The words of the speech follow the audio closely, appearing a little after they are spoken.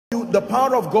the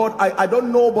power of God, I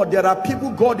don't know, but there are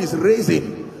people God is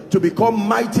raising to become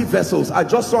mighty vessels. I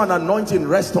just saw an anointing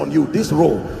rest on you, this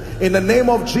row. In the name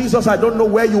of Jesus, I don't know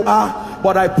where you are,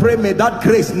 but I pray may that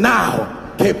grace now,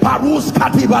 let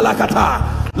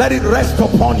it rest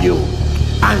upon you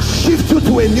and shift you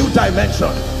to a new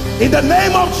dimension. In the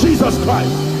name of Jesus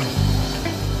Christ.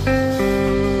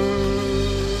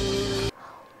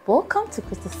 Welcome to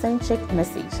Christocentric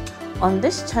Message. On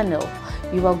this channel,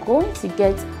 you are going to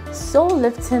get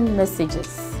soul-lifting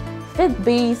messages,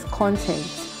 faith-based content,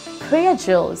 prayer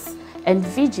drills, and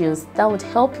videos that would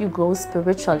help you grow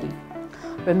spiritually.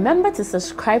 Remember to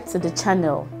subscribe to the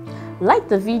channel, like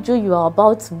the video you are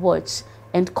about to watch,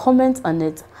 and comment on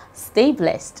it. Stay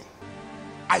blessed.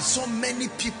 I saw many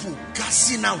people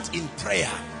gassing out in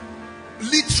prayer,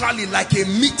 literally like a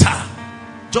meter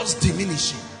just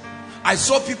diminishing. I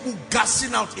saw people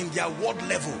gassing out in their word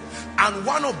level, and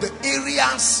one of the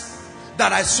areas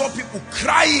that I saw people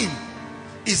crying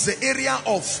is the area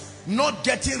of not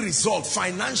getting results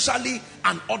financially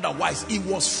and otherwise. It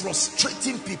was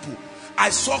frustrating people.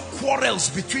 I saw quarrels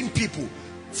between people,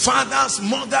 fathers,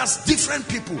 mothers, different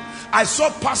people. I saw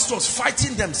pastors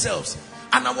fighting themselves,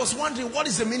 and I was wondering, what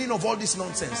is the meaning of all this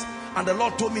nonsense? And the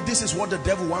Lord told me, this is what the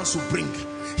devil wants to bring.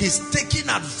 He's taking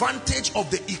advantage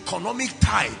of the economic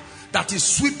tide that is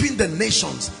sweeping the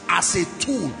nations as a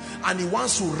tool, and he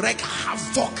wants to wreak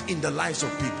havoc in the lives of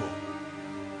people.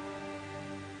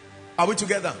 Are we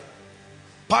together?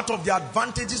 Part of the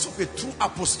advantages of a true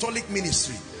apostolic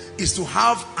ministry is to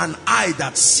have an eye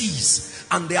that sees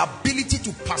and the ability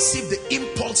to perceive the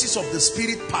impulses of the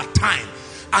Spirit part time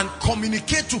and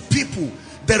communicate to people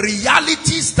the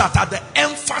realities that are the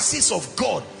emphasis of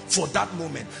God for that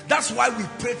moment. That's why we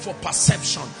prayed for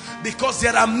perception, because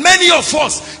there are many of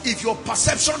us, if your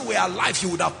perception were alive, you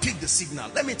would have picked the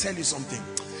signal. Let me tell you something.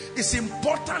 It's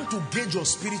important to gauge your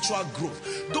spiritual growth.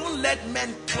 Don't let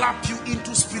men clap you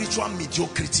into spiritual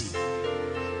mediocrity.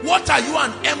 What are you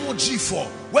an emoji for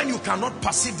when you cannot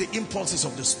perceive the impulses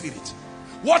of the Spirit?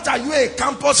 What are you a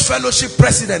campus fellowship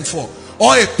president for,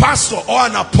 or a pastor or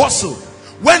an apostle,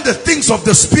 when the things of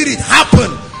the Spirit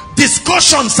happen?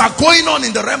 Discussions are going on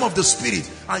in the realm of the Spirit,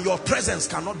 and your presence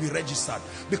cannot be registered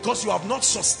because you have not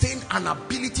sustained an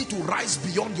ability to rise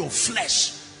beyond your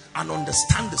flesh and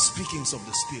understand the speakings of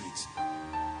the Spirit.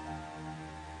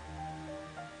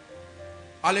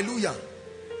 Hallelujah.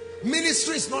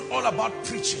 Ministry is not all about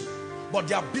preaching, but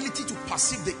the ability to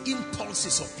perceive the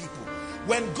impulses of people.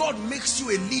 When God makes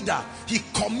you a leader, he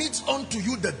commits unto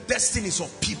you the destinies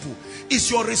of people.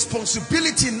 It's your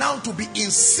responsibility now to be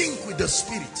in sync with the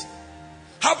Spirit.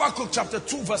 Habakkuk chapter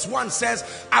 2 verse 1 says,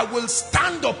 I will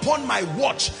stand upon my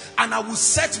watch and I will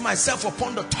set myself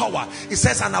upon the tower. It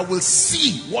says, and I will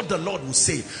see what the Lord will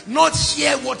say. Not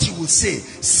hear what he will say.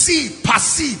 See,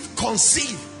 perceive,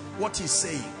 conceive what he's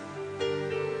saying.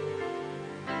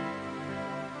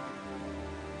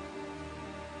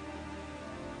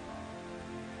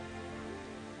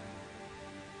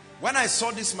 When I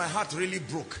saw this, my heart really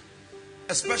broke.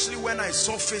 Especially when I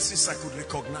saw faces I could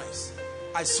recognize.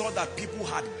 I saw that people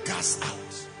had gassed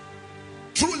out.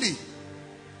 Truly.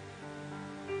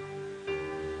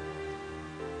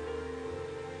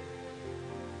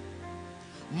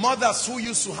 Mothers who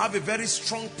used to have a very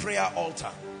strong prayer altar,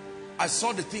 I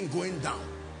saw the thing going down.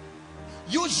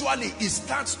 Usually it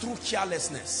starts through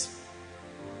carelessness.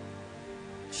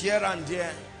 Here and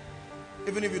there.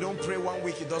 Even if you don't pray 1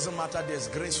 week, it doesn't matter. There's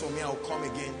grace for me, I'll come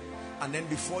again. And then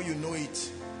before you know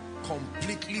it,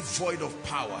 completely void of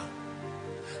power.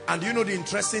 And you know the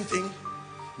interesting thing?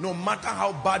 No matter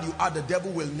how bad you are, the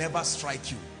devil will never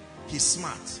strike you. He's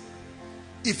smart.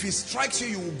 If he strikes you,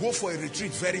 you will go for a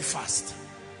retreat very fast.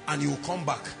 And you will come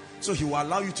back. So he will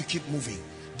allow you to keep moving.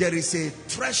 There is a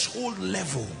threshold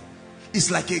level. It's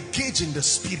like a gauge in the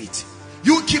Spirit.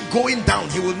 You keep going down,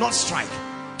 he will not strike.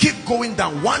 Keep going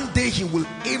down. One day he will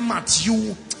aim at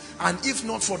you, and if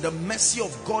not for the mercy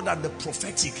of God and the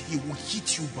prophetic, he will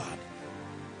hit you bad.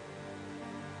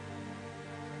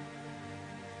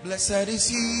 Blessed is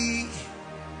he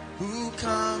who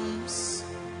comes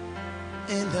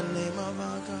in the name of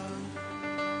our God.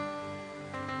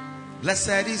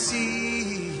 Blessed is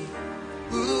he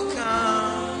who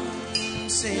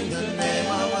comes in the name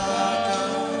of our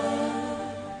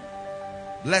God.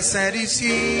 Blessed is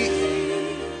he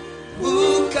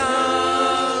who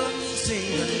comes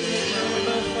in the name of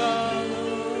the Father.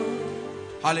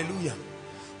 Hallelujah.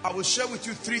 I will share with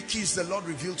you 3 keys the Lord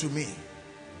revealed to me.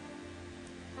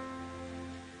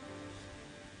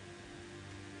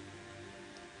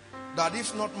 That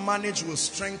if not managed will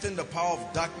strengthen the power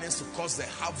of darkness to cause the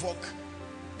havoc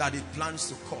that it plans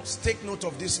to cause. Take note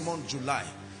of this month, July.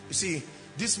 You see,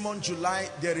 this month, July,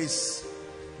 there is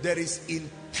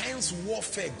intense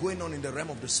warfare going on in the realm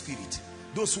of the spirit.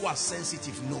 Those who are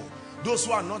sensitive know. Those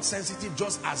who are not sensitive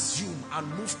just assume and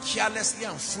move carelessly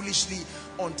and foolishly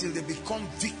until they become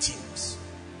victims.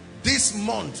 This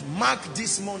month, mark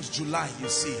this month, July, you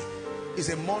see, is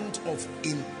a month of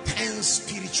intense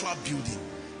spiritual building.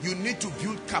 You need to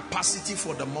build capacity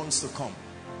for the months to come.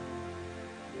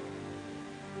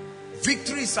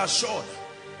 Victory is assured,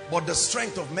 but the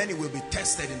strength of many will be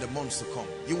tested in the months to come.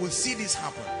 You will see this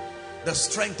happen. The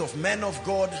strength of men of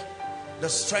God, the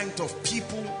strength of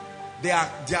people,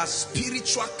 their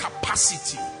spiritual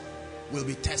capacity will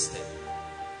be tested.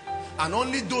 And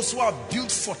only those who have built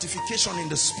fortification in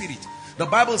the spirit, the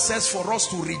Bible says for us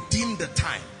to redeem the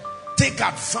time, take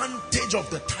advantage of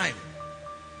the time.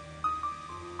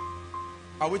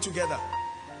 Are we together?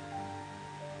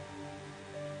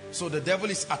 So the devil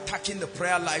is attacking the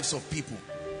prayer lives of people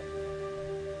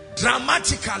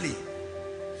dramatically.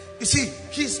 You see,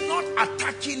 he's not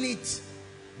attacking it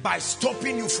by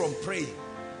stopping you from praying.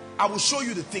 I will show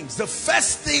you the things. The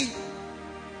first thing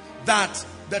that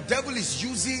the devil is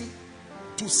using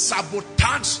to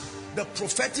sabotage the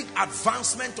prophetic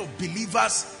advancement of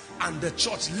believers and the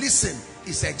church, listen,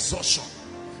 is exhaustion.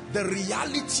 The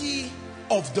reality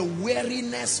of the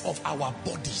weariness of our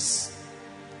bodies.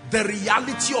 The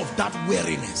reality of that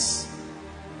weariness.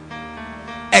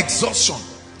 Exhaustion.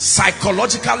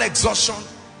 Psychological exhaustion.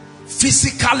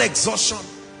 Physical exhaustion.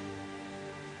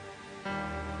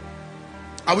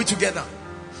 Are we together?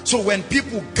 So when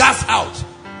people gas out,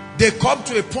 they come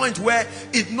to a point where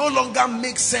it no longer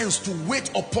makes sense to wait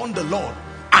upon the Lord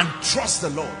and trust the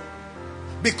Lord.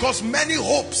 Because many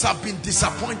hopes have been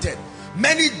disappointed.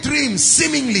 Many dreams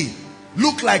seemingly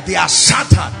look like they are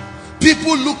shattered.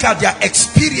 People look at their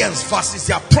experience versus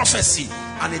their prophecy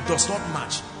and it does not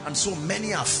match. And so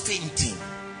many are fainting,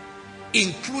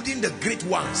 including the great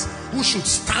ones who should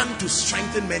stand to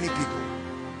strengthen many people.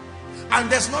 And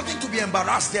there's nothing to be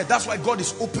embarrassed there. That's why God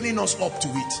is opening us up to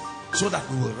it, so that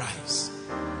we will rise.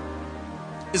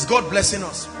 Is God blessing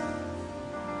us?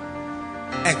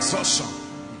 Exhaustion,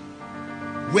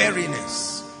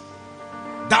 weariness,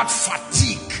 that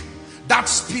fatigue, that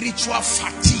spiritual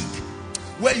fatigue,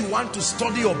 where you want to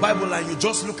study your Bible and you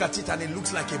just look at it and it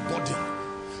looks like a burden.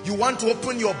 You want to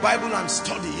open your Bible and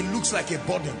study, it looks like a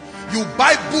burden. You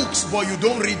buy books but you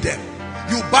don't read them.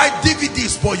 You buy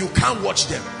DVDs but you can't watch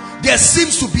them. There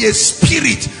seems to be a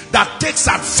spirit that takes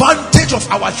advantage of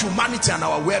our humanity and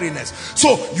our weariness.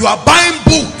 So you are buying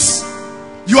books,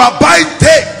 you are buying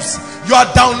tapes, you are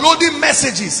downloading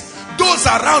messages. Those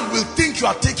around will think you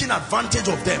are taking advantage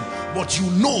of them, but you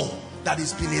know that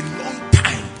it's been a long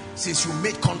time since you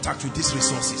made contact with these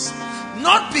resources.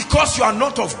 Not because you are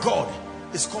not of God.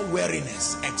 It's called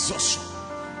weariness, exhaustion.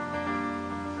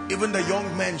 Even the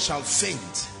young men shall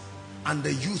faint and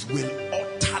the youth will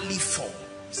utterly fall.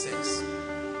 He says,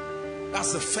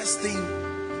 that's the first thing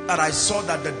that I saw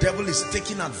that the devil is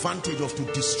taking advantage of to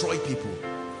destroy people.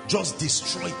 Just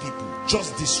destroy people.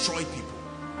 Just destroy people.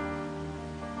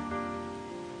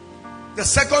 The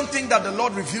second thing that the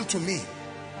Lord revealed to me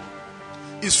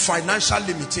is financial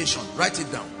limitation. Write it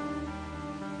down.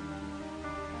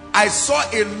 I saw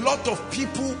a lot of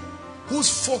people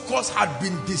whose focus had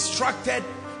been distracted,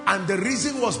 and the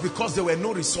reason was because there were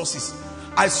no resources.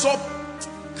 I saw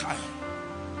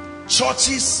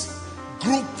churches,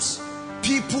 groups,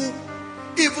 people,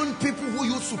 even people who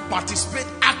used to participate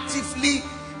actively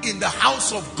in the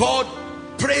house of God,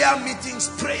 prayer meetings,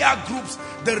 prayer groups,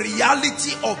 the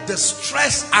reality of the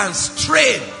stress and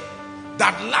strain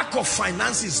that lack of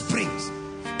finances brings.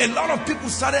 A lot of people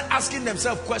started asking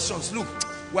themselves questions. Look,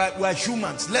 we're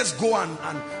humans. Let's go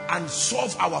and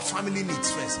solve our family needs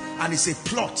first. And it's a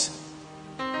plot.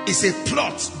 It's a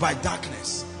plot by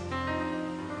darkness.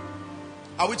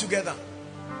 Are we together?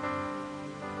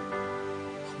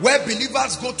 Where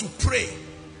believers go to pray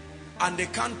and they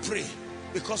can't pray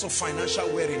because of financial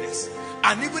weariness.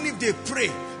 And even if they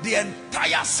pray, the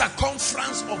entire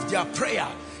circumference of their prayer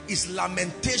is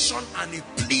lamentation and a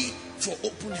plea for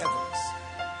open heavens.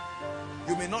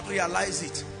 You may not realize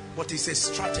it, but it's a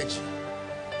strategy.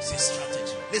 It's a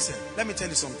strategy. Listen, let me tell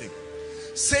you something.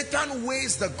 Satan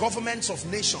weighs the governments of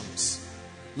nations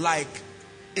like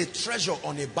a treasure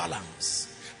on a balance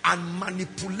and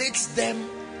manipulates them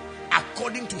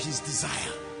according to his desire.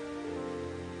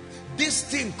 This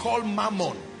thing called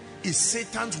mammon is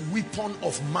Satan's weapon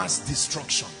of mass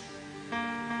destruction.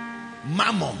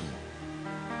 Mammon.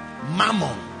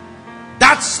 Mammon.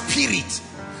 That spirit,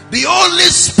 the only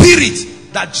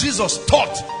spirit that Jesus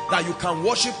taught that you can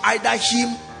worship either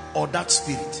him or that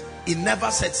spirit. He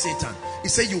never said Satan. He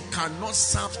said you cannot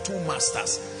serve two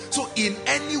masters. So in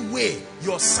any way,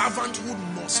 your servanthood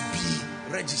must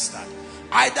be registered,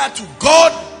 either to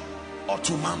God or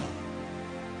to Mammon.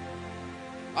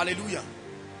 Hallelujah.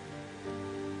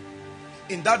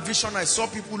 In that vision, I saw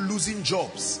people losing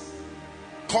jobs,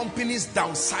 companies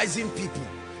downsizing people.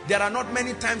 There are not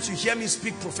many times you hear me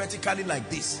speak prophetically like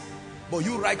this, but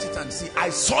you write it and see. I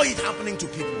saw it happening to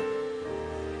people.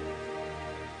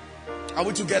 Are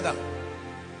we together?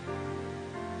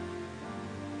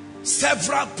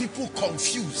 Several people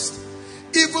confused.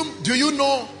 Even, do you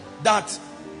know that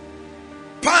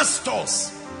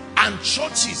pastors and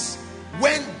churches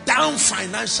went down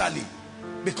financially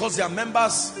because their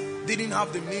members didn't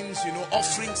have the means,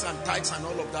 offerings and tithes and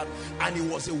all of that, and it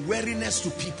was a weariness to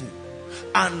people.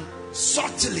 And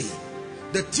subtly,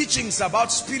 the teachings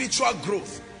about spiritual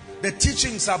growth, the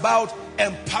teachings about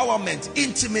empowerment,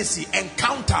 intimacy,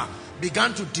 encounter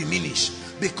began to diminish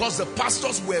because the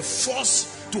pastors were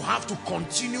forced to have to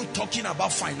continue talking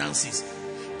about finances.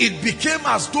 It became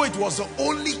as though it was the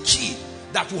only key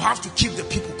that will have to keep the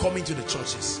people coming to the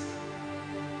churches.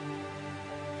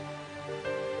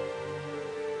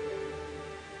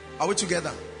 Are we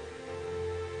together?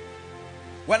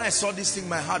 When I saw this thing,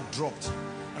 my heart dropped.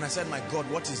 And I said, my God,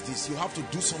 what is this? You have to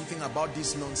do something about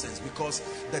this nonsense, because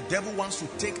the devil wants to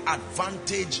take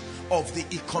advantage of the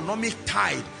economic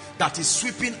tide that is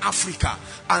sweeping Africa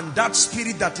and that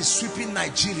spirit that is sweeping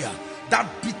Nigeria. That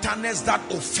bitterness, that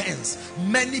offense.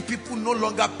 Many people no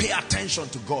longer pay attention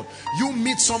to God. You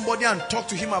meet somebody and talk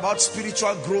to him about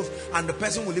spiritual growth, and the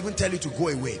person will even tell you to go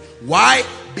away. Why?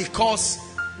 Because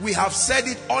we have said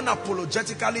it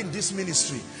unapologetically in this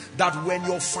ministry that when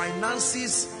your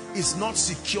finances is not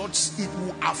secured, it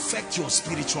will affect your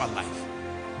spiritual life.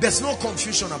 There's no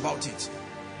confusion about it.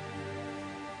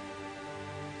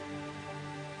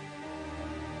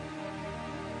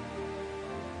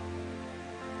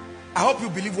 I hope you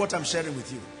believe what I'm sharing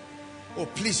with you. Oh,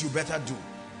 please, you better do.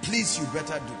 Please, you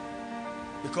better do.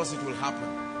 Because it will happen.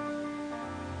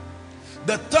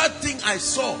 The third thing I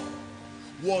saw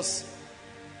was,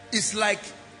 it's like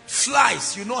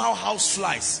flies. You know how house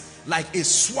flies? Like a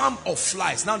swarm of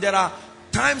flies. Now there are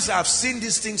times I've seen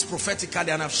these things prophetically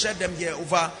and I've shared them here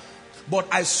over. But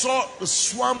I saw a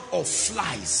swarm of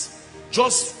flies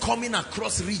just coming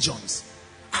across regions.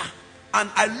 And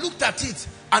I looked at it,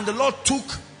 and the Lord took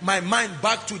my mind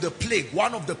back to the plague.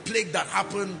 One of the plague that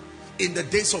happened in the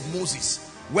days of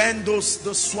Moses, when those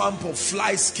swarm of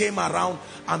flies came around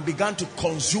and began to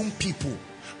consume people.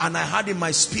 And I had in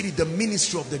my spirit the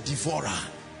ministry of the devourer,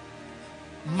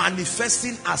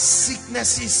 manifesting as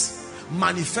sicknesses,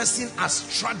 manifesting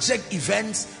as tragic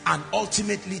events, and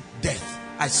ultimately death.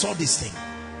 I saw this thing.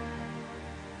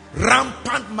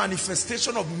 Rampant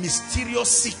manifestation of mysterious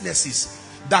sicknesses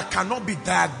that cannot be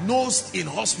diagnosed in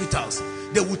hospitals.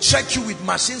 They will check you with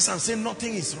machines and say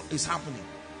nothing is happening.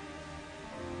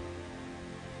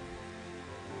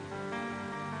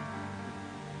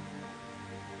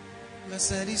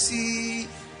 Blessed is he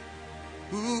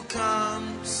who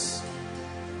comes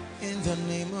in the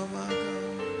name of our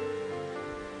God.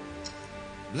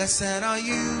 Blessed are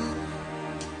you,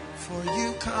 for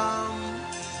you come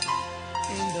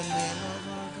in the name of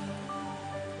our God.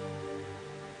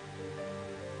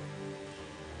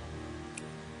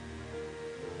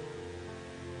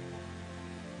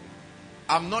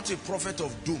 I'm not a prophet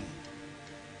of doom.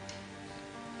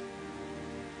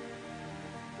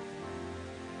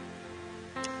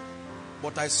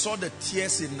 But I saw the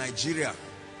tears in Nigeria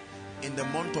in the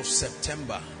month of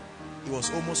September. It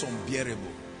was almost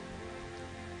unbearable.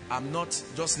 I'm not,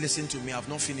 just listen to me, I've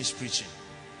not finished preaching.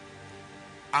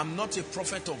 I'm not a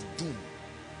prophet of doom.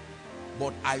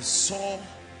 But I saw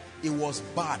it was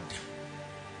bad.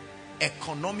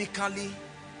 Economically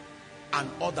and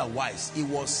otherwise. It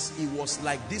was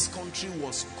like this country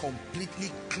was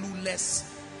completely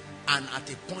clueless and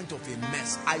at a point of a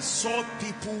mess. I saw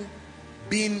people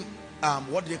being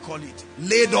what do they call it?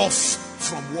 Laid off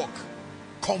from work.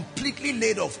 Completely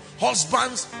laid off.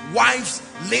 Husbands, wives,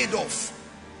 laid off.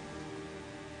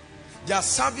 Their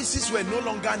services were no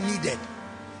longer needed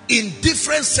in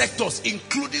different sectors,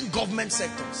 including government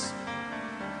sectors.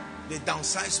 They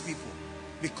downsized people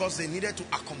because they needed to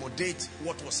accommodate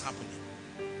what was happening.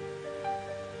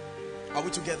 Are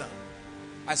we together?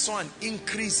 I saw an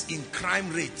increase in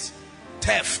crime rate,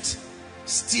 theft,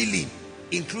 stealing,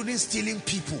 including stealing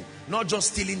people. Not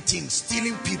just stealing things,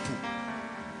 stealing people.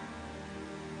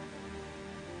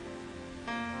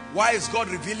 Why is God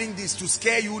revealing this? To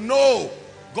scare you? No.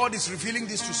 God is revealing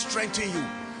this to strengthen you.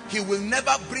 He will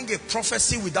never bring a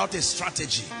prophecy without a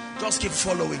strategy. Just keep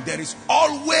following. There is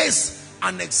always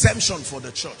an exemption for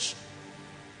the church.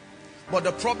 But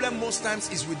the problem most times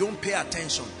is we don't pay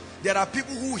attention. There are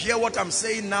people who hear what I'm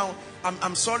saying now.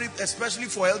 I'm sorry, especially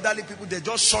for elderly people, they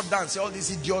just shut down and say, all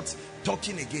these idiots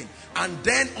talking again. And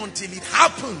then until it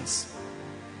happens,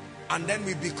 and then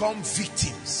we become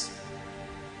victims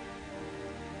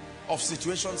of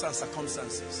situations and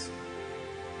circumstances.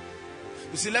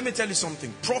 You see, let me tell you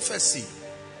something. Prophecy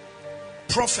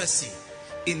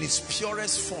in its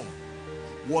purest form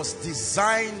was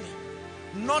designed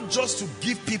not just to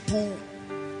give people,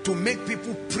 to make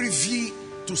people privy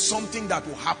to something that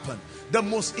will happen. The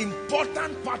most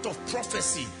important part of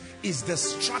prophecy is the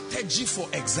strategy for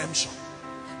exemption.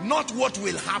 Not what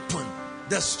will happen,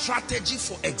 the strategy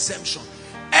for exemption.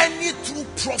 Any true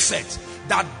prophet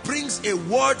that brings a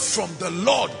word from the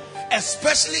Lord,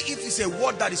 especially if it's a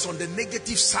word that is on the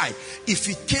negative side, if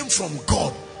it came from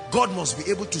God, God must be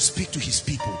able to speak to his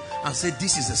people and say,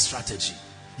 this is a strategy.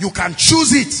 You can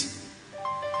choose it,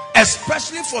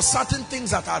 especially for certain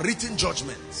things that are written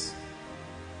judgments.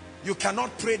 You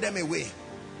cannot pray them away,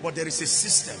 but there is a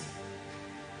system.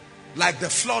 Like the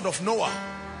flood of Noah,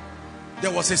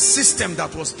 there was a system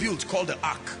that was built called the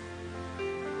ark.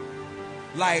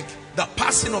 Like the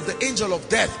passing of the angel of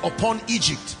death upon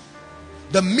Egypt,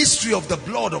 the mystery of the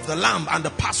blood of the lamb and the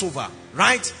Passover,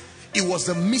 right? It was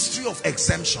the mystery of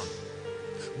exemption.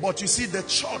 But you see, the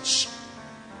church,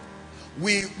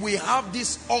 we have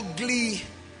this ugly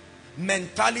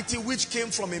mentality which came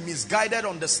from a misguided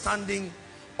understanding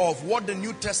of what the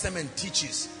New Testament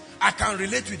teaches. I can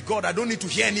relate with God. I don't need to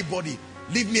hear anybody.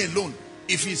 Leave me alone.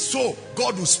 If it's so,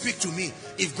 God will speak to me.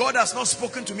 If God has not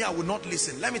spoken to me, I will not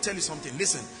listen. Let me tell you something.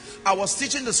 Listen, I was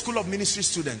teaching the School of Ministry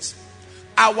students.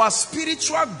 Our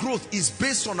spiritual growth is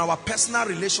based on our personal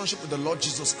relationship with the Lord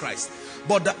Jesus Christ.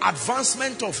 But the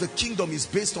advancement of the kingdom is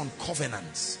based on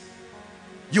covenants.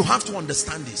 You have to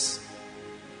understand this.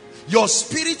 Your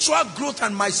spiritual growth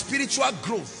and my spiritual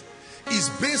growth is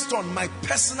based on my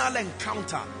personal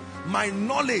encounter, my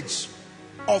knowledge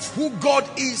of who God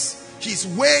is, his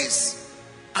ways,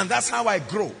 and that's how I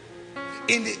grow.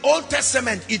 In the Old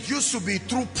Testament, it used to be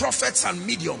through prophets and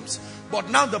mediums. But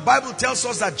now the Bible tells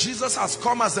us that Jesus has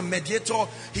come as a mediator.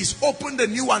 He's opened a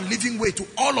new and living way to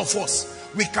all of us.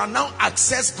 We can now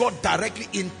access God directly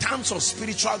in terms of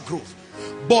spiritual growth.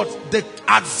 But the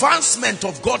advancement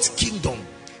of God's kingdom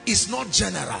is not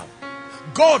general.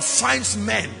 God finds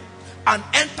men and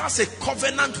enters a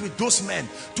covenant with those men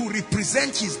to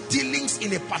represent his dealings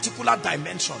in a particular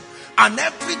dimension. And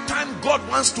every time God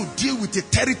wants to deal with a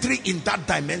territory in that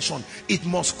dimension, it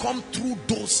must come through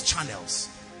those channels.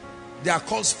 They are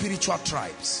called spiritual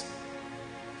tribes.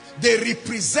 They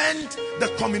represent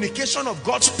the communication of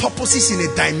God's purposes in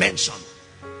a dimension.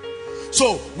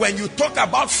 So when you talk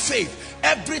about faith,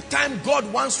 every time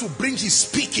God wants to bring his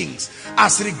speakings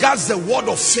as regards the word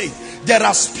of faith, there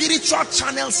are spiritual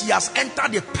channels he has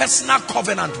entered a personal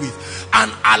covenant with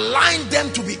and aligned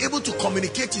them to be able to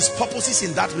communicate his purposes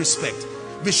in that respect.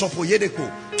 Bishop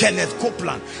Oyedeko, Kenneth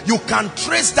Copeland, you can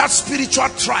trace that spiritual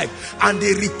tribe and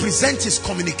they represent his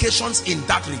communications in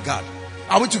that regard.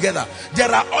 Are we together? There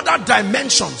are other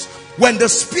dimensions. When the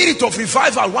spirit of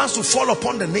revival wants to fall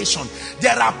upon the nation,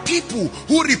 there are people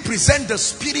who represent the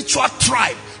spiritual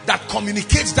tribe that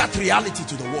communicates that reality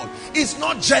to the world. It's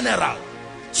not general.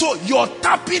 So your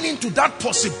tapping into that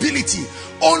possibility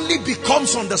only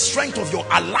becomes on the strength of your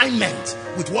alignment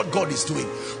with what God is doing.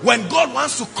 When God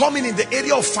wants to come in the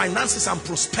area of finances and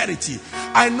prosperity,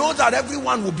 I know that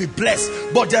everyone will be blessed,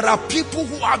 but there are people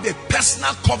who have a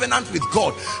personal covenant with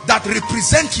God that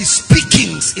represent his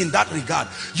speakings in that regard.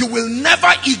 You will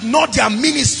never ignore their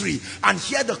ministry and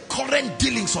hear the current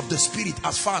dealings of the spirit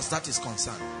as far as that is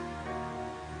concerned.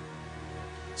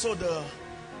 So the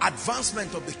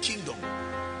advancement of the kingdom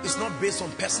is not based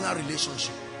on personal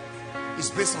relationship. It's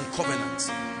based on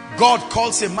covenants. God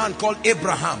calls a man called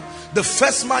Abraham, the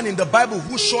first man in the Bible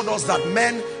who showed us that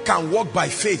men can walk by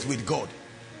faith with God.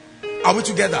 Are we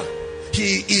together?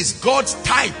 He is God's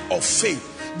type of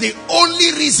faith. The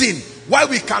only reason why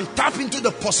we can tap into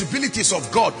the possibilities of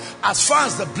God as far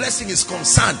as the blessing is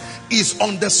concerned is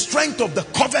on the strength of the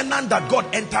covenant that God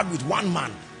entered with one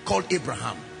man called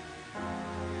Abraham.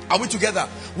 Are we together?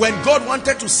 When God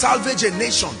wanted to salvage a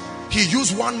nation, he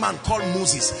used one man called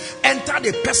Moses, entered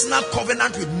a personal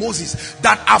covenant with Moses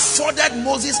that afforded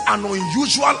Moses an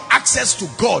unusual access to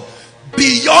God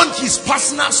beyond his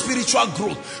personal spiritual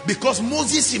growth, because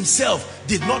Moses himself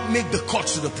did not make the cut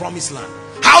to the promised land.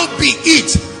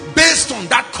 Howbeit, based on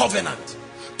that covenant,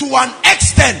 to an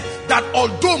extent that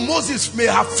although Moses may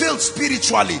have failed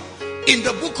spiritually, in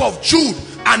the book of Jude,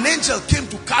 An angel came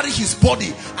to carry his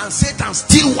body, and Satan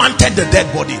still wanted the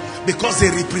dead body, because they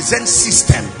represent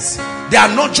systems. They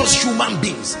are not just human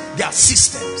beings, they are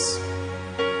systems.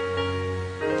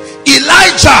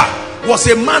 Elijah was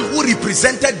a man who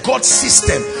represented God's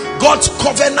system, God's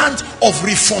covenant of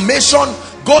reformation,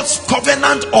 God's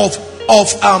covenant of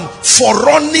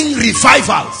forerunning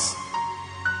revivals.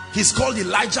 He's called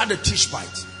Elijah the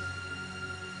Tishbite.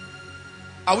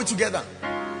 Are we together?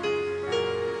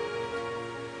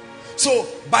 So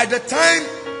by the time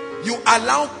you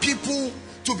allow people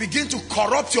to begin to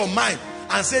corrupt your mind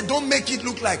and say, don't make it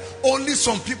look like only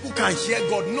some people can hear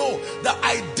God. No, the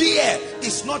idea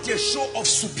is not a show of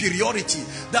superiority.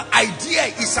 The idea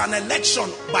is an election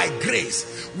by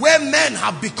grace, where men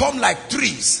have become like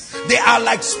trees. They are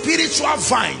like spiritual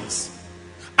vines,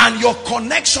 and your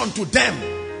connection to them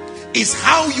is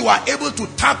how you are able to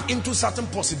tap into certain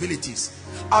possibilities.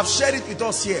 I've shared it with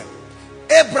us here.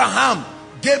 Abraham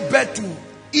gave birth to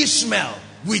Ishmael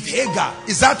with Hagar.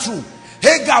 Is that true?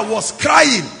 Hagar was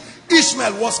crying,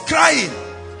 Ishmael was crying,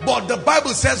 but the Bible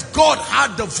says God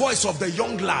heard the voice of the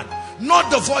young lad, not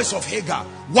the voice of Hagar.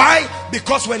 Why?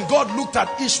 Because when God looked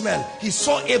at Ishmael, he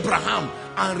saw Abraham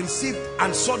and received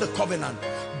and saw the covenant.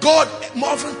 God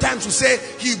oftentimes will say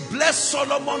he blessed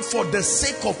Solomon for the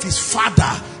sake of his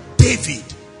father David.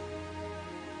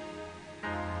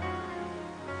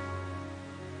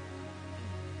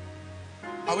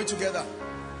 Are we together?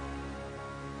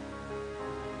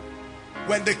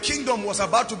 When the kingdom was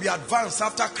about to be advanced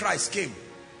after Christ came,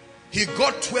 he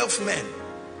got 12 men,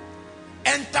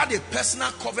 entered a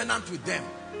personal covenant with them.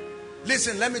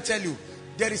 Listen, let me tell you,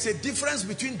 there is a difference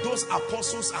between those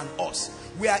apostles and us.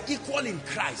 We are equal in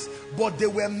Christ, but they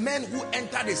were men who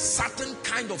entered a certain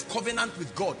kind of covenant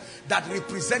with God that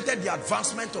represented the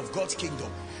advancement of God's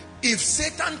kingdom. If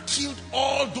Satan killed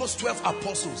all those 12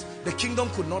 apostles, the kingdom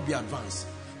could not be advanced,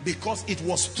 because it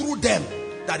was through them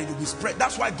that it would be spread.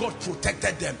 That's why God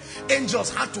protected them.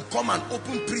 Angels had to come and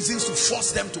open prisons to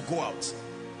force them to go out.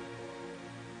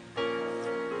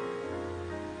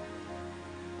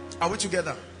 Are we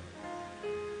together?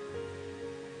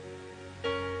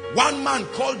 One man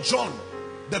called John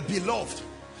the Beloved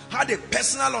had a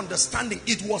personal understanding.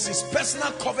 It was his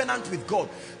personal covenant with God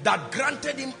that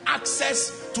granted him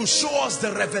access to show us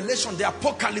the revelation, the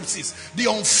apocalypses,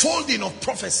 the unfolding of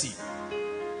prophecy.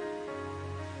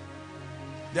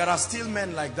 There are still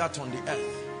men like that on the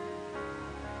earth.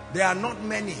 There are not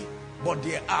many, but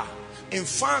there are. In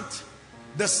fact,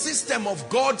 the system of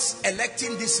God's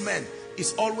electing these men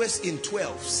is always in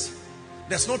 12s.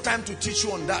 There's no time to teach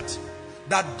you on that.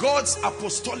 That God's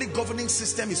apostolic governing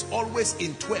system is always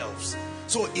in 12s.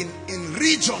 So in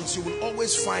regions, you will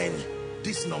always find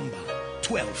this number,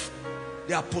 12.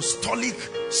 The apostolic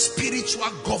spiritual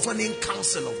governing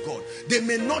council of God. They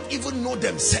may not even know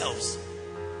themselves,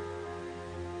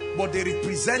 but they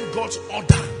represent God's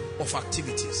order of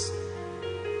activities.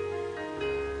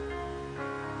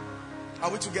 Are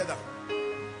we together?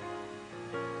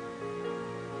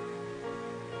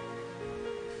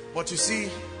 But you see,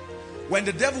 when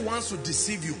the devil wants to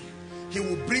deceive you, he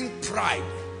will bring pride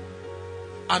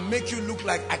and make you look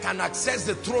like, I can access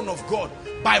the throne of God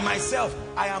by myself.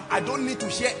 I don't need to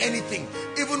hear anything.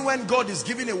 Even when God is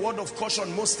giving a word of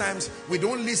caution, most times we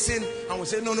don't listen and we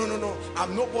say, no,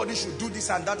 nobody should do this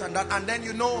and that and that. And then,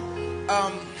 you know,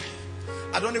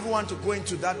 I don't even want to go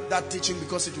into that teaching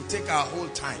because it will take our whole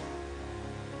time.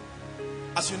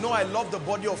 As you know, I love the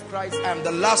body of Christ. I am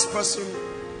the last person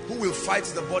who will fight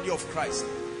the body of Christ.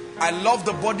 I love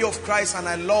the body of Christ, and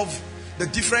I love the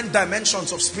different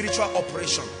dimensions of spiritual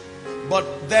operation.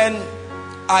 But then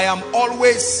I am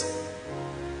always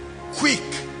quick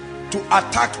to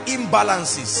attack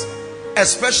imbalances,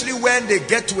 especially when they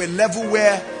get to a level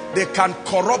where they can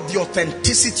corrupt the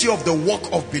authenticity of the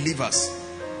work of believers.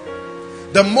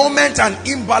 The moment an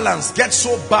imbalance gets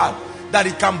so bad that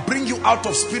it can bring you out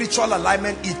of spiritual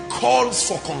alignment, it calls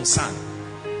for concern.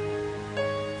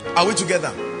 Are we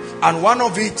together? And one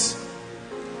of it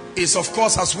is, of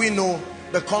course, as we know,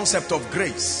 the concept of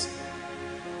grace.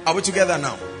 Are we together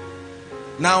now?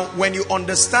 Now, when you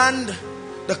understand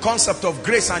the concept of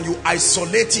grace and you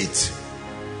isolate it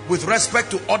with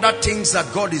respect to other things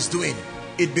that God is doing,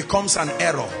 it becomes an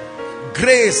error.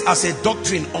 Grace as a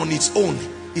doctrine on its own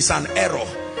is an error.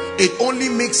 It only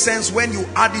makes sense when you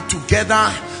add it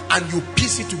together and you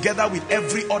piece it together with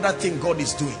every other thing God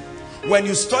is doing. When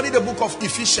you study the book of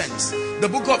Ephesians, the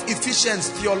book of Ephesians,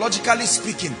 theologically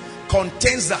speaking,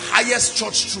 contains the highest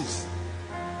church truth.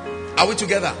 Are we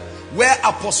together? Where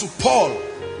Apostle Paul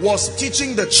was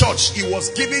teaching the church, he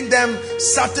was giving them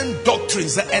certain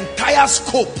doctrines, the entire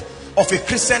scope of a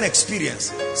Christian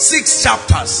experience. 6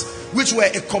 chapters, which were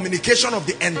a communication of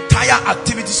the entire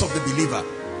activities of the believer.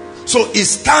 So it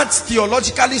starts,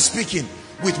 theologically speaking,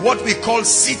 with what we call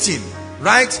sitting,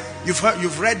 right?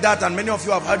 You've read that, and many of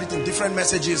you have heard it in different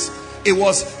messages. It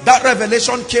was, that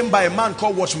revelation came by a man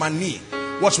called Watchman Nee.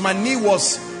 Watchman Nee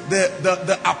was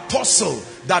the apostle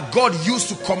that God used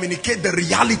to communicate the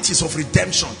realities of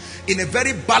redemption in a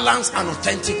very balanced and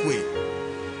authentic way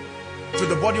to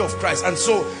the body of Christ. And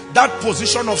so that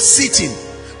position of sitting,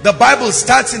 the Bible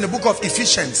starts in the book of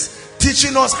Ephesians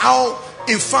teaching us how,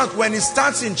 in fact, when it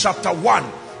starts in chapter 1,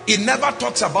 it never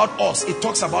talks about us, it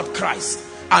talks about Christ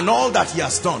and all that he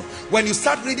has done. When you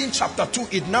start reading chapter 2,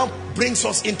 it now brings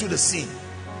us into the scene,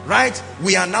 right?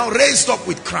 We are now raised up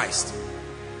with Christ.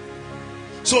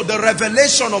 So the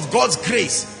revelation of God's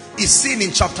grace is seen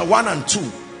in chapter 1 and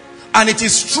 2. And it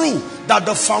is true that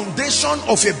the foundation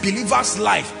of a believer's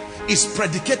life is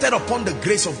predicated upon the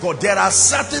grace of God. There are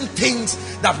certain things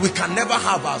that we can never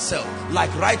have ourselves,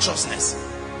 like righteousness.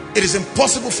 It is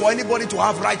impossible for anybody to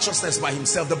have righteousness by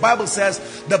himself. The Bible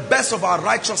says the best of our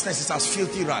righteousness is as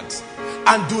filthy rags.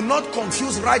 And do not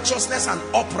confuse righteousness and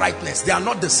uprightness. They are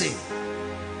not the same.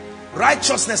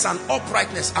 Righteousness and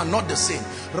uprightness are not the same.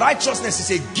 Righteousness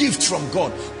is a gift from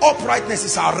God. Uprightness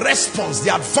is our response,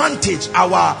 the advantage,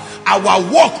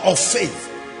 our walk of faith.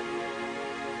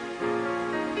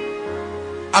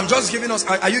 I'm just giving us,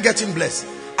 are you getting blessed?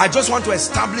 I just want to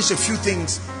establish a few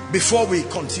things before we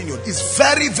continue. It's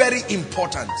very, very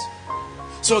important.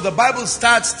 So the Bible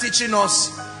starts teaching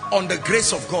us on the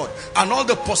grace of God and all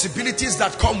the possibilities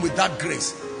that come with that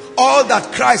grace. All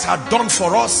that Christ had done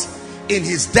for us in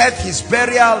his death, his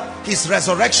burial, his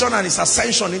resurrection, and his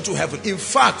ascension into heaven. In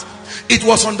fact, it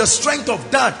was on the strength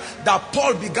of that that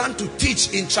Paul began to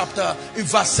teach in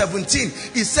verse 17.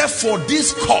 He said, for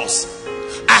this cause,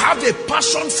 I have a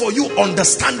passion for you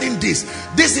understanding this.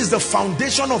 This is the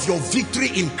foundation of your victory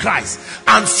in Christ.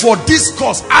 And for this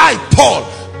cause, I, Paul,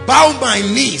 bow my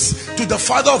knees to the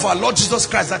Father of our Lord Jesus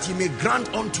Christ, that he may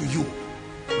grant unto you,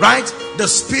 right, the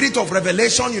spirit of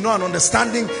revelation, you know, and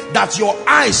understanding, that your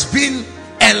eyes being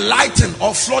enlightened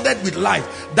or flooded with light,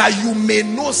 that you may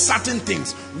know certain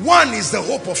things. One is the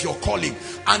hope of your calling,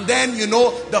 and then, you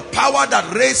know, the power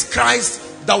that raised Christ,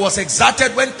 that was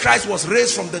exerted when Christ was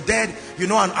raised from the dead, you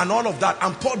know, and all of that.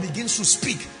 And Paul begins to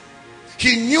speak.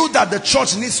 He knew that the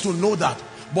church needs to know that,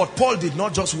 but Paul did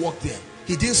not just walk there.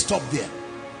 He didn't stop there.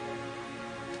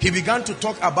 He began to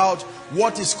talk about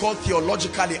what is called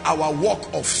theologically our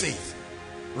walk of faith,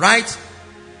 right?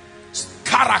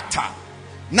 Character.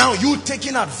 Now you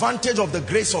taking advantage of the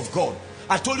grace of God.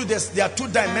 I told you there are 2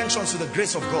 dimensions to the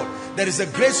grace of God. There is the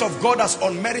grace of God as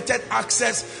unmerited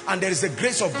access, and there is the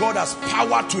grace of God as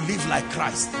power to live like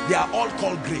Christ. They are all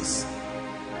called grace.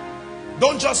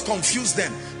 Don't just confuse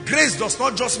them. Grace does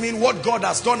not just mean what God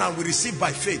has done and we receive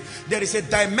by faith. There is a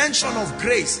dimension of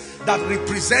grace that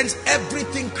represents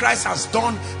everything Christ has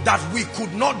done that we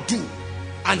could not do,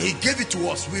 and he gave it to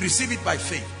us. We receive it by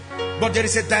faith. But there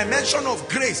is a dimension of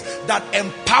grace that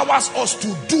empowers us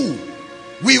to do.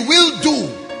 We will do,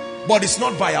 but it's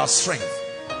not by our strength.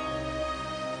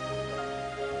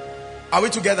 Are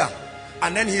we together?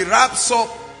 And then he wraps up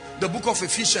the book of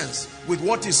Ephesians with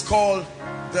what is called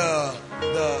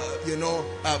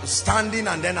standing,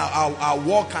 and then our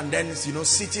walk, and then, you know,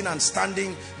 sitting and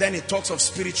standing. Then it talks of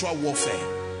spiritual warfare,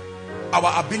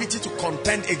 our ability to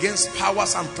contend against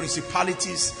powers and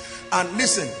principalities. And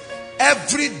listen,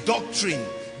 every doctrine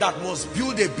that must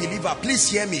build a believer, please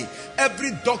hear me,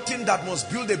 every doctrine that must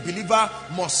build a believer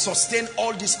must sustain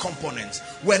all these components.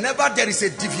 Whenever there is a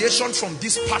deviation from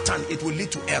this pattern, it will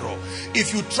lead to error.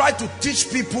 If you try to teach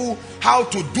people how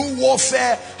to do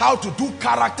warfare, how to do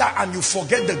character, and you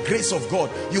forget the grace of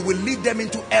God, you will lead them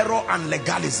into error and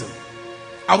legalism.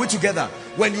 Are we together?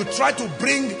 When you try to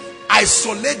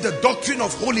isolate the doctrine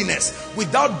of holiness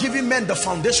without giving men the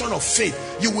foundation of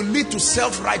faith, you will lead to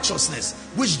self-righteousness,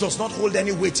 which does not hold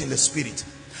any weight in the spirit.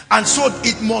 And so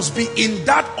it must be in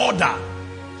that order.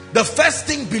 The first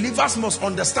thing believers must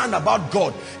understand about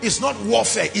God is not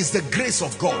warfare, it's the grace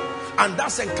of God. And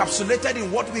that's encapsulated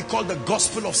in what we call the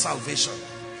gospel of salvation,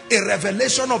 a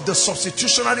revelation of the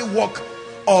substitutionary work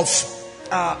of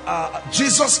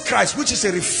Jesus Christ, which is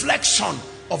a reflection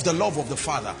of the love of the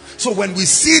Father. So when we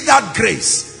see that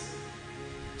grace,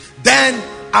 then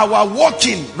our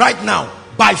walking right now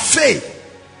by faith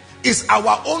is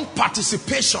our own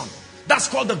participation. That's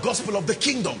called the gospel of the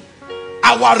kingdom.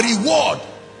 Our reward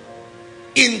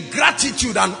in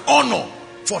gratitude and honor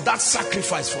for that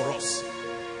sacrifice for us.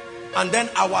 And then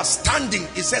our standing,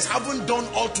 it says, having done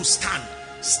all to stand,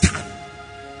 stand.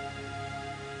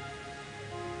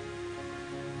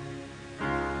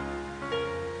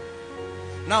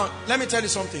 Now, let me tell you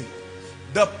something.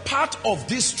 The part of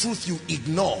this truth you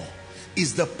ignore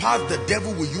is the part the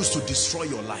devil will use to destroy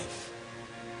your life.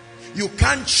 You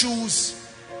can't choose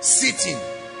sitting,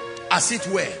 as it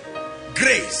were,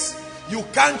 grace. You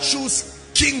can't choose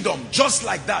kingdom just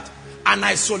like that and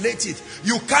isolate it.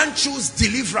 You can't choose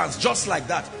deliverance just like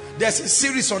that. There's a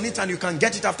series on it and you can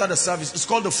get it after the service. It's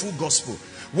called The Full Gospel,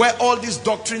 where all these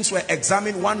doctrines were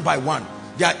examined one by one.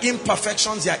 Their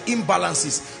imperfections, their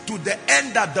imbalances, to the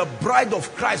end that the bride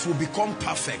of Christ will become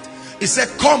perfect. He said,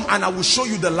 come and I will show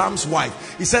you the Lamb's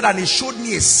wife. He said, and he showed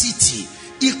me a city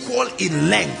equal in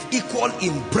length, equal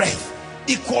in breadth,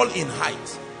 equal in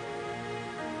height.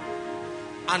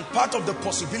 And part of the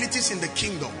possibilities in the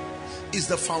kingdom is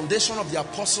the foundation of the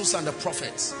apostles and the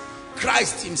prophets.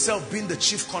 Christ himself being the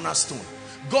chief cornerstone.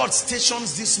 God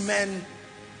stations these men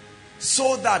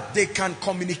so that they can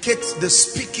communicate the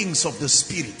speakings of the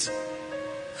Spirit.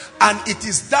 And it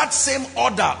is that same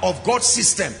order of God's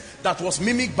system that was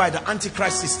mimicked by the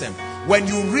Antichrist system. When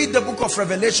you read the book of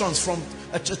Revelations from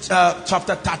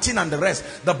chapter 13 and the rest,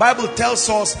 the Bible tells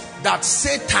us that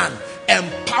Satan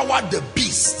empowered the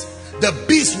beast. The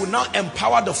beast will now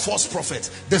empower the false prophets.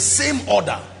 The same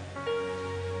order.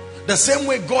 The same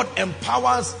way God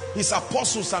empowers his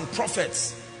apostles and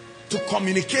prophets to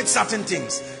communicate certain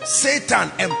things,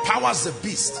 Satan empowers the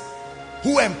beast,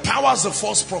 who empowers the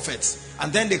false prophets,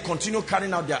 and then they continue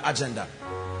carrying out their agenda.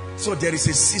 So there is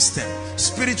a system.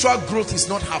 Spiritual growth is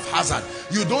not haphazard.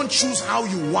 You don't choose how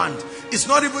you want. It's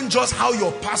not even just how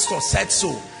your pastor said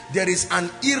so. There is an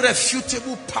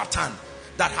irrefutable pattern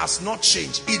that has not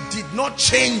changed. It did not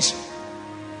change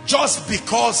just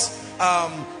because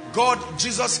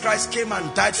Jesus Christ came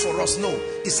and died for us. No,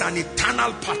 it's an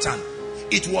eternal pattern.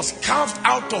 It was carved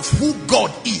out of who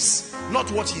God is, not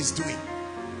what he is doing.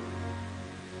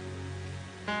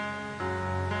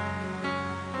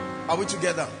 Are we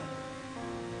together?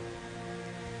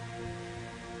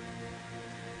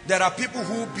 There are people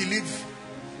who believe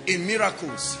in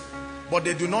miracles, but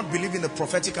they do not believe in the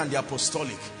prophetic and the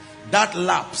apostolic. That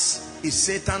lapse is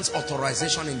Satan's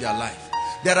authorization in their life.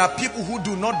 There are people who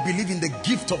do not believe in the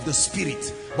gift of the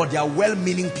Spirit, but they are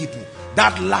well-meaning people.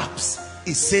 That lapse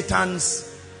is Satan's,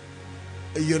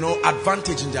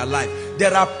 advantage in their life.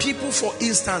 There are people, for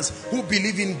instance, who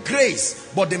believe in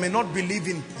grace, but they may not believe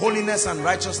in holiness and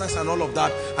righteousness and all of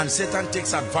that, and Satan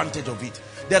takes advantage of it.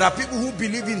 There are people who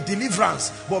believe in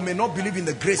deliverance, but may not believe in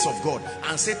the grace of God,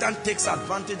 and Satan takes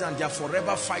advantage, and they are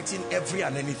forever fighting every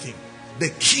and anything. The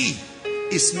key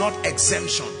is not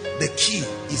exemption. The key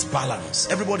is balance.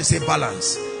 Everybody say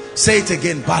balance. Say it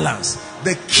again, balance.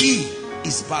 The key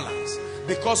is balance.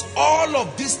 Because all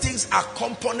of these things are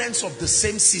components of the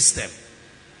same system.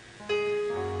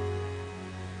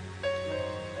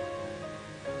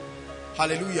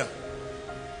 Hallelujah.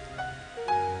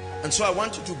 And so I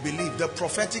want you to believe the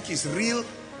prophetic is real.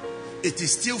 It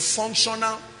is still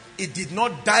functional. It did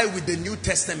not die with the New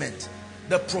Testament.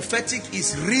 The prophetic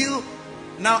is real.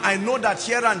 Now I know that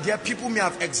here and there people may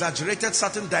have exaggerated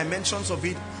certain dimensions of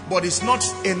it, but it's not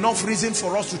enough reason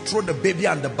for us to throw the baby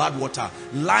and the bathwater.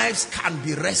 Lives can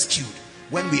be rescued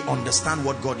when we understand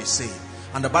what God is saying.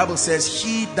 And the Bible says,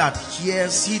 he that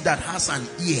hears, he that has an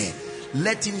ear,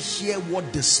 let him hear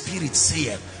what the Spirit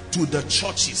saith to the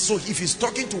churches. So if he's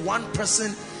talking to one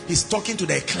person, he's talking to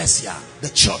the ecclesia, the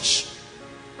church.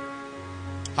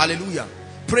 Hallelujah.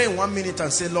 Pray in 1 minute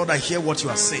and say, Lord, I hear what you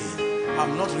are saying.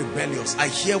 I'm not rebellious. I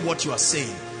hear what you are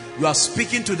saying. You are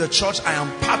speaking to the church. I am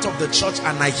part of the church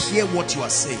and I hear what you are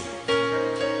saying.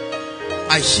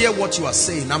 I hear what you are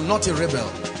saying. I'm not a rebel.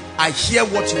 I hear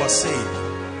what you are saying.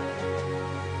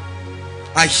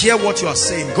 I hear what you are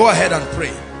saying. Go ahead and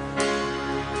pray.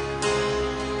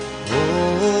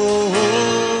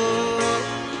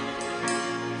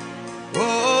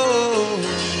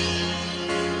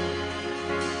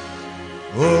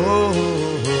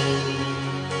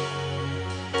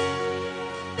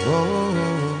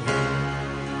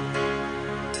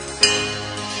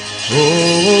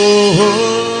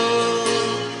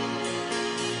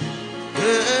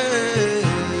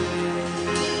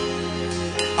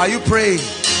 Are you praying?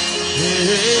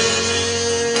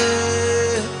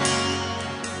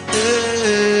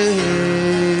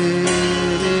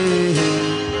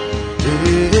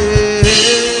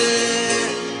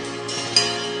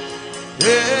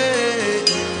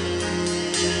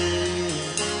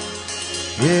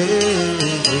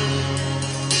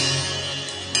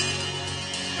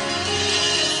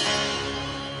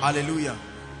 Hallelujah.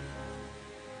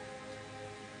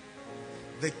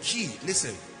 The key,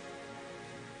 listen.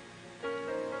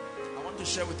 I want to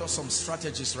share with us some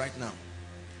strategies right now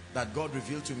that God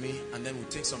revealed to me, and then we'll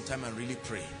take some time and really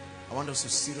pray. I want us to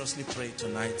seriously pray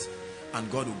tonight,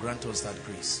 and God will grant us that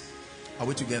grace. Are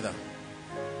we together?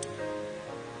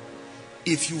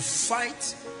 If you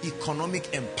fight economic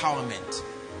empowerment,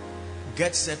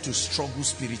 get set to struggle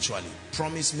spiritually.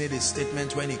 Promise made a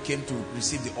statement when he came to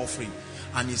receive the offering,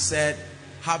 and he said,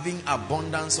 having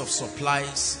abundance of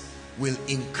supplies will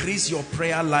increase your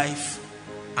prayer life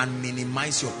and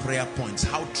minimize your prayer points.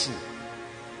 How true.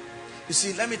 You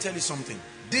see, let me tell you something.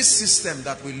 This system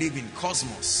that we live in,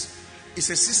 Cosmos, is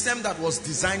a system that was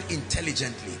designed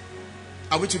intelligently.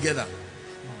 Are we together?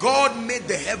 God made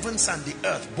the heavens and the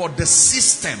earth, but the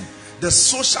system, the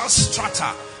social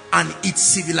strata and its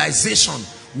civilization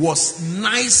was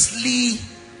nicely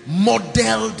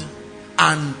modeled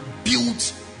and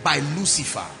built by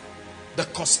Lucifer, the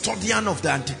custodian of the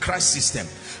Antichrist system.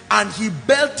 And he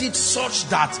built it such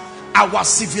that our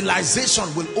civilization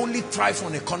will only thrive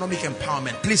on economic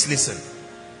empowerment. Please listen.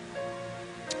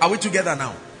 Are we together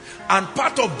now? And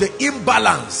part of the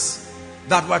imbalance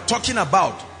that we're talking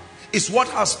about is what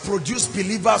has produced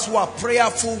believers who are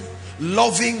prayerful,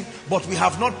 loving, but we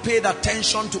have not paid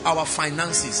attention to our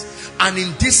finances. And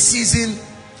in this season,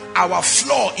 our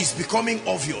flaw is becoming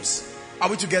obvious. Are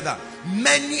we together?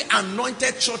 Many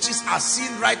anointed churches are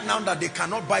seeing right now that they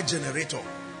cannot buy generator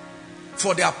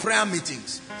for their prayer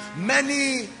meetings.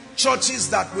 Many churches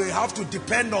that will have to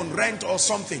depend on rent or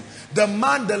something. The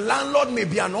landlord may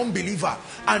be an unbeliever,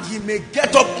 and he may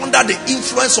get up under the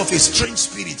influence of a strange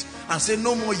spirit and say,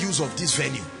 no more use of this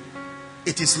venue.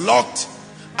 It is locked,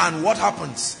 and what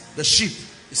happens? The sheep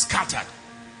is scattered.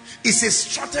 It's a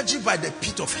strategy by the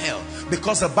pit of hell,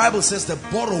 because the Bible says the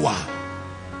borrower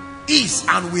is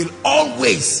and will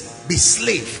always be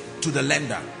slave to the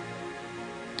lender.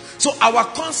 So our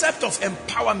concept of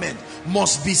empowerment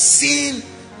must be seen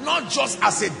not just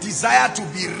as a desire to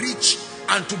be rich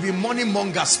and to be money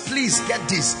mongers. Please get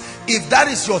this. If that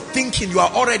is your thinking, you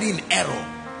are already in error.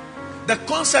 The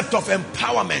concept of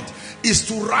empowerment is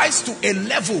to rise to a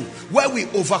level where we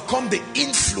overcome the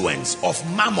influence of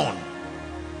mammon.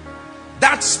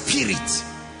 That spirit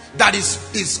that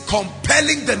is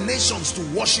compelling the nations to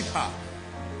worship her.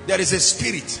 There is a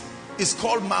spirit. It's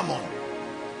called mammon.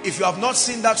 If you have not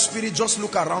seen that spirit, just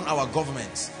look around our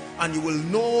governments and you will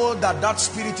know that that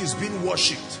spirit is being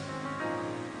worshipped.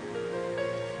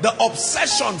 The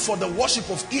obsession for the worship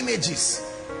of images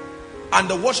and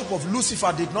the worship of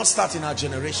Lucifer did not start in our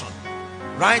generation,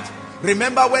 right?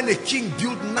 Remember when a king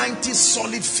built 90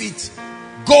 solid feet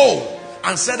gold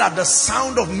and said at the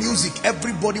sound of music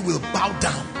everybody will bow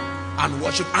down and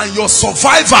worship, and your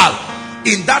survival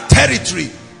in that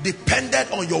territory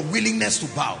depended on your willingness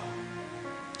to bow.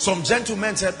 Some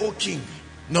gentlemen said, oh king,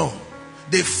 no.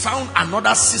 They found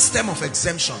another system of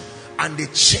exemption and they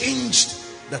changed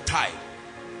the tide.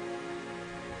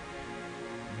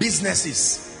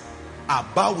 Businesses are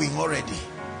bowing already.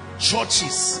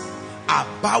 Churches are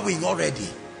bowing already.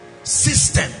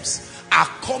 Systems are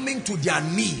coming to their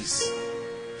knees.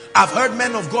 I've heard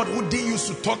men of God who didn't used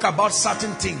to talk about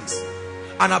certain things,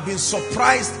 and I've been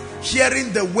surprised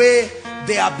hearing the way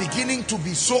they are beginning to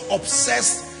be so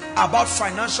obsessed about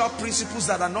financial principles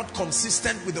that are not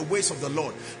consistent with the ways of the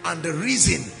Lord. And the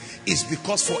reason is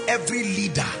because for every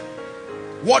leader,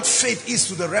 what faith is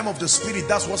to the realm of the spirit,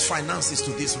 that's what finance is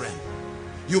to this realm.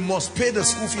 You must pay the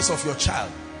school fees of your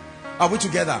child. Are we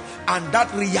together? And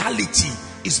that reality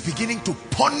is beginning to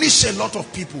punish a lot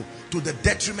of people to the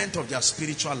detriment of their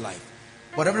spiritual life.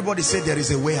 But everybody say there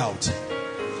is a way out.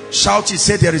 Shout it,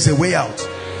 say there is a way out.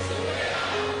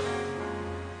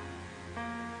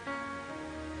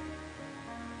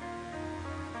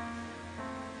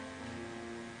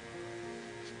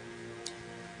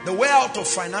 The way out of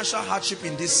financial hardship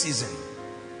in this season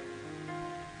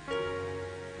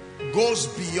goes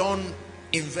beyond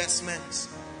investments,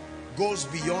 goes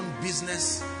beyond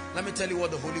business. Let me tell you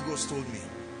what the Holy Ghost told me.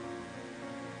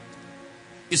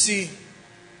 You see,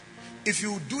 if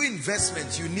you do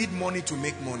investments, you need money to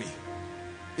make money.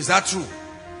 Is that true?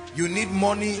 You need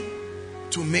money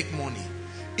to make money.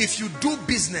 If you do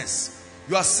business,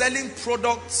 you are selling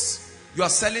products, you are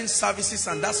selling services,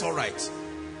 and that's all right.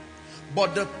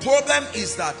 But the problem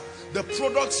is that the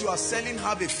products you are selling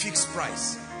have a fixed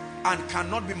price and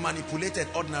cannot be manipulated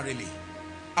ordinarily.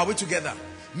 Are we together?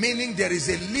 Meaning there is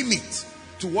a limit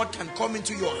to what can come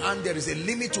into your hand. There is a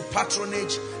limit to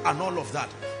patronage and all of that.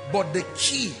 But the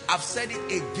key, I've said it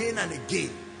again and again,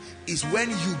 is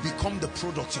when you become the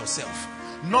product yourself.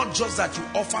 Not just that you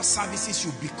offer services,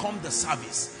 you become the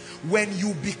service. When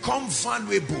you become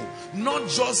valuable, not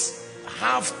just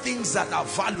have things that are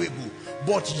valuable,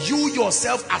 but you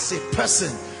yourself as a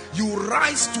person, you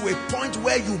rise to a point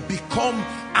where you become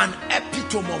an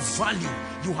epitome of value,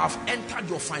 you have entered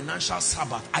your financial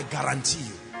Sabbath. I guarantee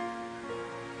you.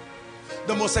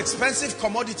 The most expensive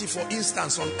commodity, for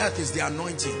instance, on earth is the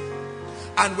anointing.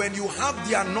 And when you have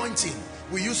the anointing,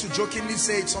 we used to jokingly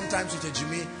say it sometimes with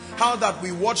Jimmy, how that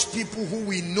we watch people who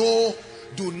we know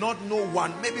do not know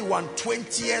maybe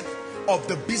 1/20th of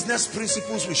the business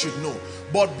principles we should know.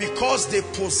 But because they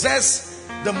possess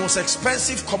the most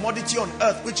expensive commodity on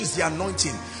earth, which is the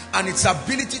anointing, and its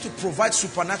ability to provide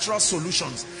supernatural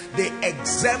solutions, they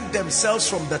exempt themselves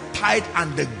from the tide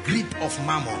and the grip of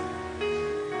mammon.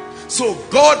 So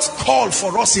God's call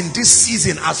for us in this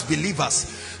season as believers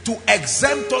to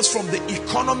exempt us from the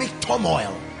economic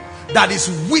turmoil that is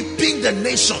whipping the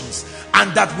nations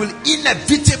and that will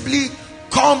inevitably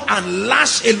come and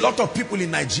lash a lot of people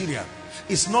in Nigeria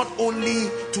is not only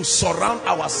to surround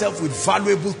ourselves with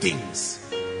valuable things.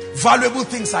 Valuable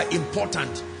things are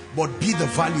important, but be the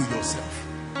value yourself.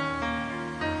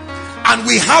 And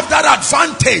we have that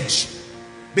advantage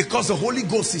because the Holy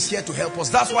Ghost is here to help us.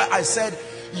 That's why I said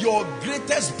your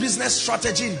greatest business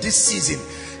strategy in this season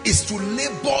is to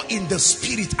labor in the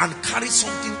spirit and carry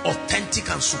something authentic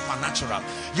and supernatural.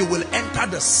 You will enter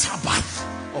the Sabbath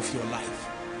of your life.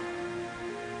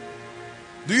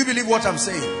 Do you believe what I'm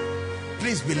saying?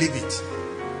 Please believe it.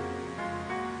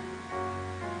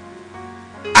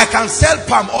 I can sell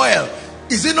palm oil.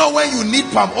 Is it not when you need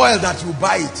palm oil that you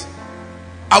buy it?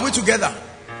 Are we together?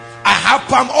 I have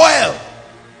palm oil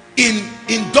in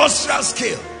industrial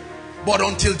scale, but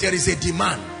until there is a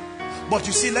demand. But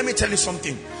you see, let me tell you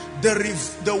something.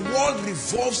 The world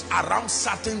revolves around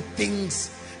certain things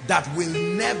that will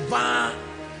never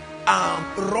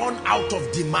run out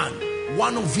of demand.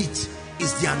 One of it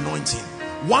is the anointing.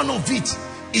 One of it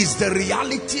is the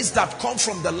realities that come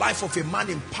from the life of a man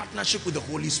in partnership with the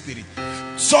Holy Spirit,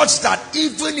 such that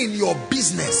even in your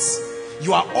business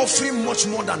you are offering much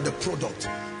more than the product.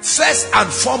 First and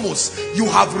foremost, you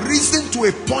have risen to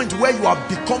a point where you have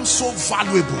become so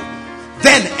valuable.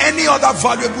 Then any other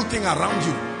valuable thing around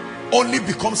you only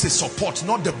becomes a support,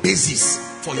 not the basis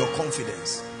for your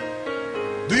confidence.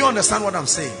 Do you understand what I'm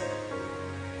saying?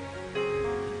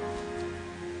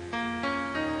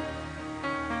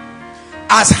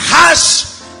 As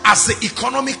harsh as the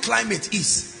economic climate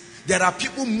is, there are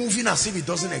people moving as if it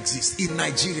doesn't exist in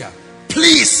Nigeria.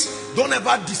 Please don't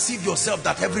ever deceive yourself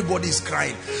that everybody is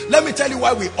crying. Let me tell you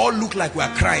why we all look like we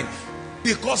are crying.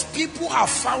 Because people have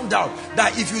found out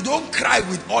that if you don't cry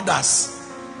with others,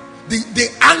 the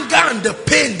anger and the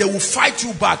pain, they will fight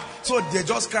you back. So they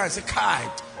just cry and say,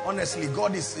 "Kai, honestly,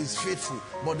 God is faithful."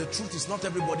 But the truth is, not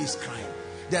everybody is crying.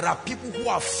 There are people who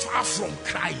are far from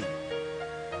crying.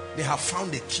 They have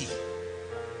found a key.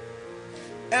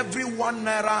 Every 1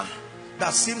 naira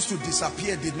that seems to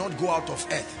disappear did not go out of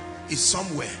earth. It's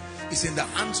somewhere. It's in the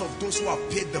hands of those who have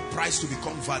paid the price to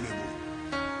become valuable.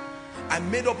 I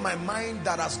made up my mind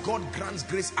that as God grants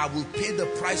grace, I will pay the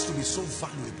price to be so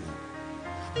valuable.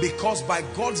 Because by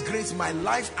God's grace, my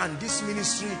life and this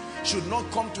ministry should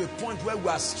not come to a point where we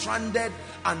are stranded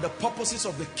and the purposes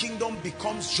of the kingdom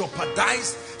becomes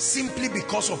jeopardized simply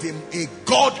because of a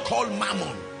God called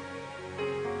Mammon.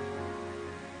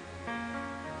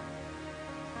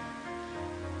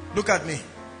 Look at me.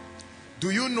 Do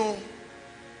you know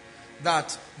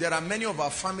that there are many of our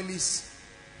families,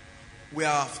 we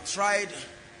have tried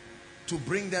to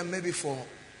bring them maybe for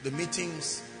the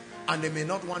meetings and they may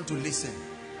not want to listen.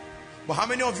 But how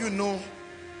many of you know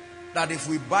that if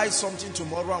we buy something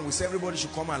tomorrow and we say everybody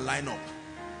should come and line up,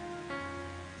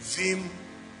 Vim,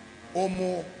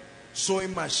 Omo,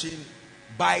 sewing machine,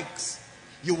 bikes,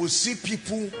 you will see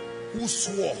people who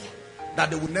swore that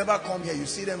they would never come here. You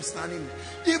see them standing.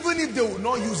 Even if they will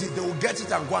not use it, they will get it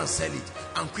and go and sell it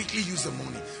and quickly use the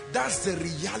money. That's the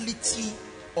reality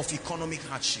of economic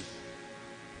hardship.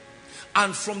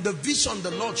 And from the vision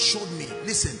the Lord showed me,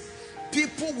 listen,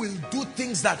 people will do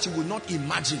things that you will not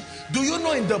imagine. Do you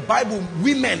know in the Bible,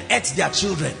 women ate their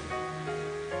children?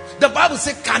 The Bible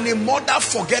says, can a mother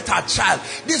forget her child?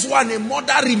 This one, a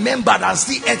mother remembered and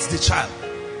still ate the child.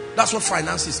 That's what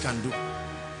finances can do.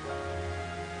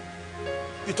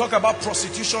 You talk about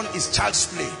prostitution is child's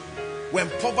play. When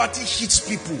poverty hits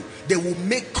people, they will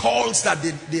make calls that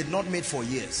they had not made for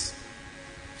years.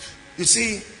 You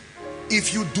see,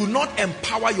 if you do not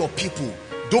empower your people,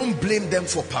 don't blame them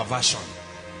for perversion.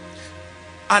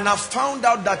 And I found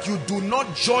out that you do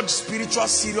not judge spiritual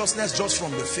seriousness just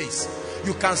from the face.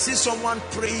 You can see someone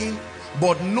praying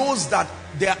but knows that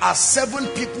there are 7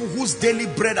 people whose daily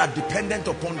bread are dependent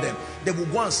upon them. They will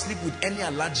go and sleep with any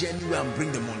allergy anywhere and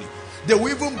bring the money. They will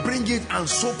even bring it and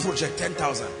so project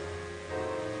 10,000.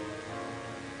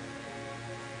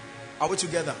 Are we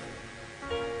together?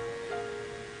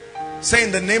 Say,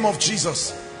 in the name of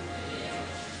Jesus,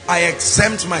 I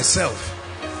exempt myself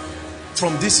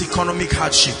from this economic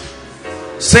hardship.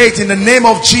 Say it, in the name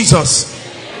of Jesus,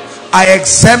 I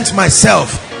exempt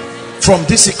myself from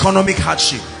this economic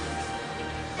hardship.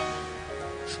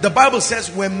 The Bible says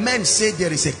when men say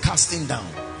there is a casting down,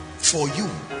 for you,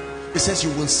 it says you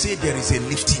will say there is a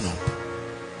lifting up.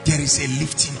 There is a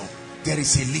lifting up. There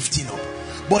is a lifting up.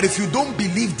 But if you don't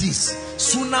believe this,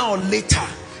 sooner or later,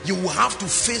 you will have to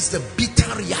face the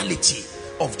bitter reality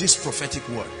of this prophetic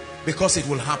word, because it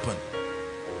will happen.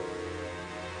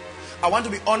 I want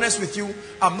to be honest with you.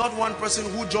 I'm not one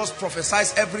person who just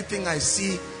prophesies everything I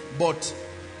see, but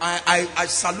I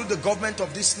salute the government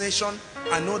of this nation.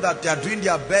 I know that they are doing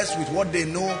their best with what they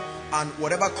know and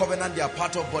whatever covenant they are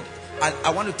part of, but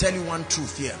I want to tell you one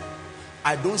truth here.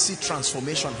 I don't see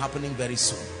transformation happening very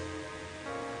soon.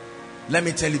 Let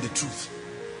me tell you the truth.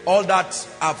 All that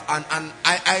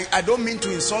I don't mean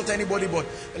to insult anybody, but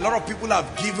a lot of people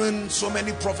have given so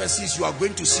many prophecies. You are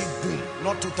going to see boom,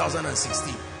 not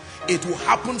 2016. It will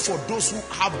happen for those who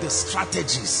have the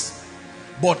strategies.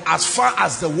 But as far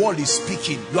as the world is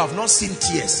speaking, you have not seen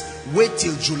tears. Wait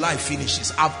till July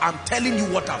finishes. I'm telling you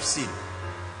what I've seen.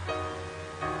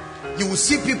 You will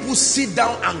see people sit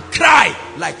down and cry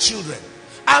like children.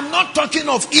 I'm not talking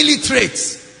of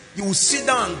illiterates. You will sit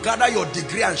down and gather your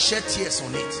degree and shed tears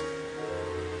on it.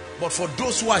 But for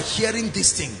those who are hearing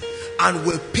this thing and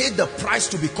will pay the price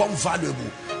to become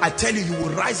valuable, I tell you, you will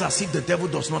rise as if the devil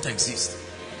does not exist.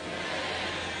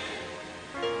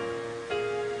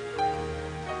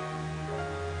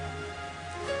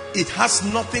 It has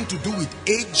nothing to do with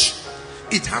age.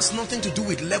 It has nothing to do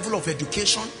with level of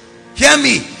education. Hear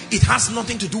me. It has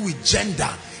nothing to do with gender.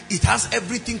 It has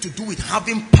everything to do with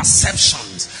having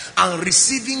perceptions and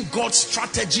receiving God's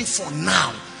strategy for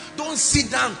now. Don't sit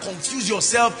down and confuse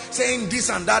yourself saying this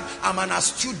and that. I'm an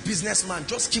astute businessman.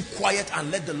 Just keep quiet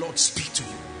and let the Lord speak to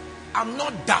you. I'm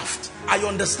not daft. I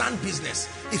understand business.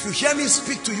 If you hear me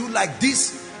speak to you like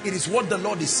this, it is what the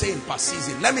Lord is saying per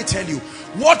season. Let me tell you,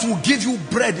 what will give you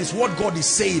bread is what God is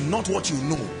saying, not what you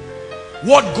know.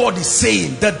 What God is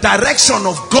saying, the direction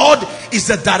of God is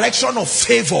the direction of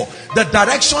favor. The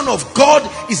direction of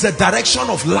God is the direction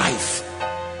of life.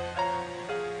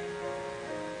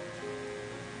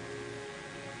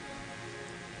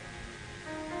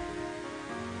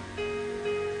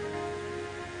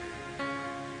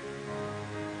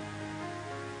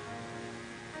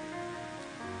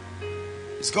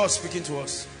 Is God speaking to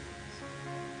us?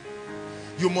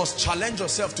 You must challenge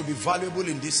yourself to be valuable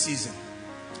in this season.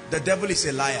 The devil is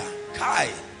a liar. Kai,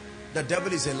 the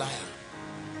devil is a liar.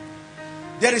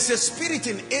 There is a spirit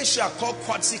in Asia called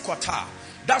Quetzalcoatl.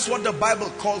 That's what the Bible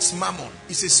calls Mammon.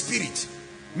 It's a spirit.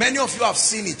 Many of you have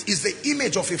seen it. It's the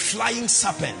image of a flying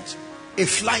serpent, a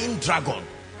flying dragon.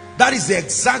 That is the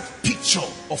exact picture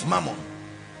of Mammon.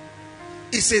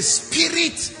 It's a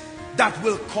spirit that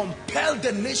will compel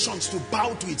the nations to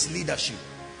bow to its leadership.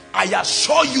 I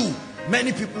assure you,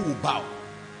 many people will bow.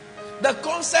 The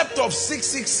concept of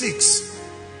 666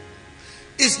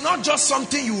 is not just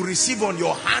something you receive on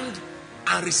your hand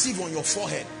and receive on your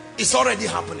forehead. It's already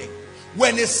happening.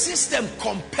 When a system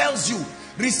compels you,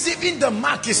 receiving the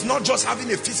mark is not just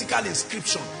having a physical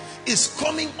inscription. It's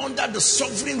coming under the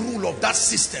sovereign rule of that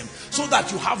system so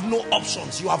that you have no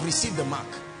options. You have received the mark.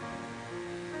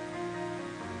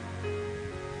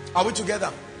 Are we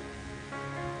together?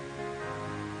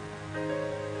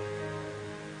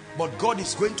 But God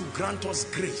is going to grant us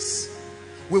grace.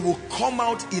 We will come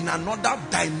out in another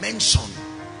dimension.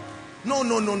 No.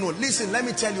 Listen, let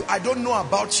me tell you, I don't know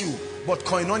about you, but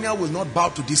Koinonia will not bow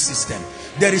to this system.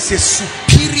 There is a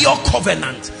superior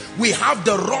covenant. We have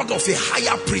the rod of a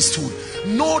higher priesthood.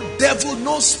 No devil,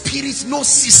 no spirit, no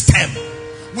system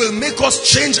will make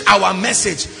us change our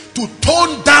message to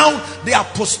tone down the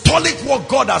apostolic work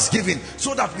God has given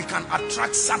so that we can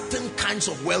attract certain kinds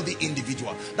of wealthy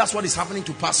individuals. That's what is happening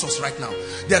to pastors right now.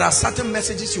 There are certain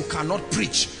messages you cannot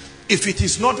preach. If it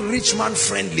is not rich man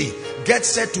friendly, get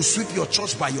set to sweep your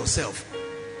church by yourself.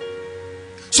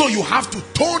 So you have to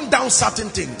tone down certain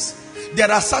things. There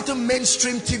are certain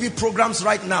mainstream TV programs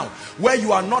right now where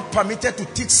you are not permitted to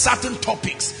teach certain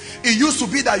topics. It used to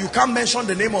be that you can't mention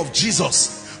the name of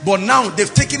Jesus. But now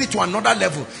they've taken it to another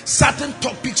level. Certain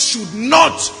topics should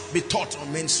not be taught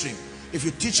on mainstream. If you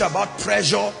teach about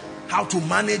pressure, how to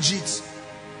manage it,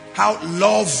 how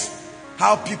love,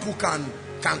 how people can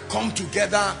come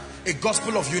together, a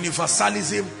gospel of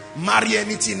universalism, marry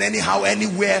anything, anyhow,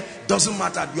 anywhere, doesn't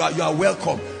matter. You are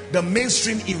welcome. the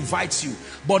mainstream invites you.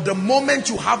 But the moment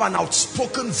you have an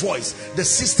outspoken voice, the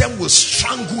system will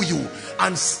strangle you.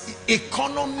 And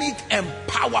economic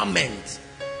empowerment,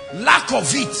 lack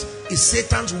of it, is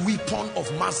Satan's weapon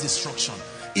of mass destruction.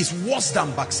 It's worse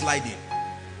than backsliding.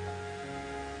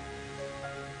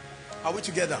 Are we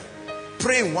together?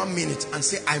 Pray in 1 minute and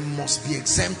say, I must be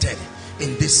exempted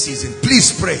in this season.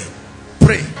 Please pray.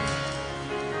 Pray.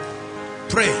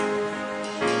 Pray.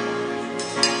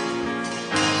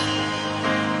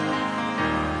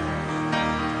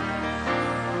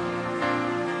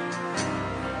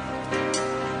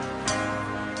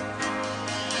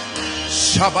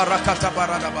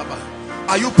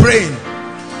 Are you praying?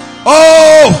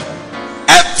 Oh,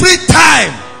 every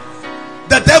time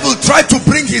the devil tried to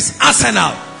bring his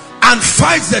arsenal and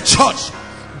fight the church,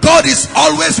 God is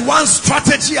always one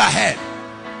strategy ahead.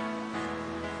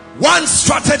 One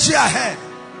strategy ahead.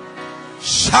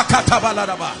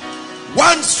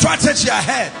 One strategy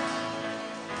ahead.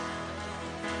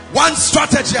 One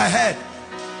strategy ahead.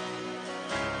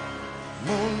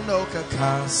 Mundo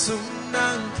kakasunanka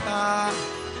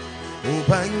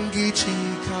ubangiji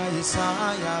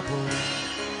kaisayabo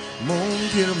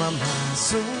mungir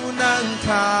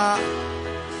mamasunanka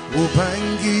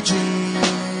ubangiji.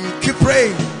 Keep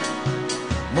praying.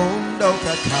 Mundo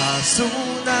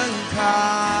kakasunanka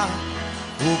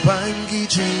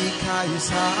ubangiji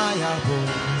kaisayabo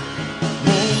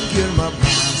mungir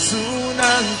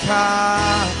mamasunanka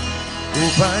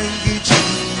ubangiji.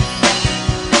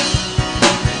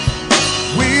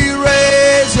 We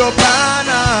raise your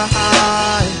banner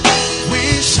high,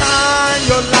 we shine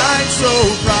your light so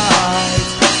bright,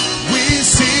 we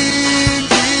sing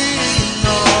in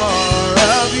honor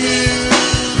of you.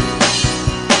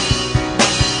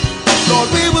 Lord,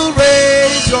 we will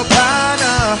raise your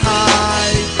banner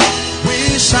high,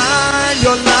 we shine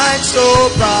your light so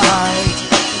bright,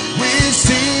 we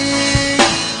sing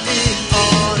in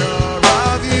honor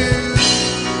of you.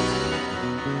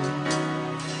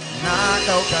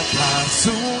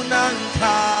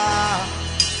 Sunanka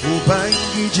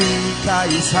ubangiji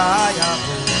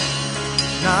kaisayabo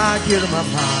na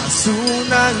girmama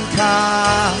sunanka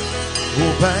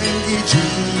ubangiji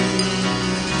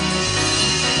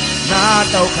na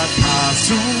daukaka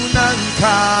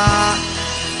sunanka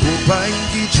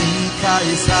ubangiji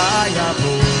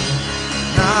kaisayabo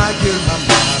na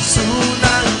girmama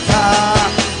sunanka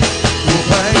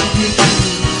ubangiji.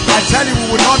 I tell you, we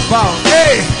will not bow.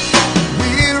 Hey,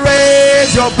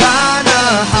 raise your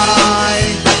banner high,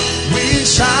 we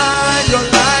shine your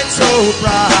light so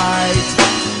bright,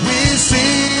 we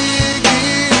sing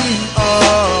in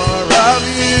honor of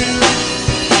you.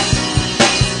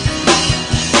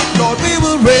 Lord, we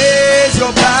will raise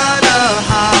your banner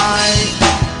high,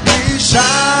 we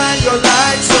shine your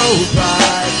light so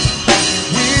bright,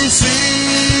 we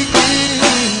sing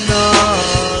in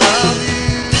honor of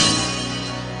you.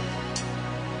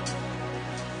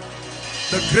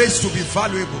 The grace to be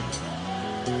valuable,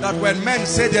 that when men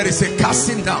say there is a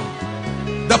casting down,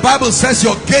 the Bible says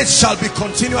your gates shall be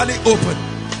continually open.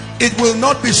 It will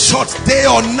not be shut day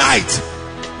or night,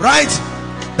 right?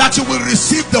 That you will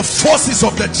receive the forces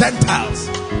of the Gentiles.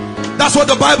 That's what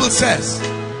the Bible says.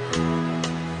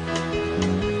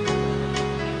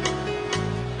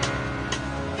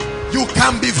 You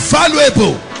can be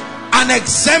valuable and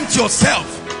exempt yourself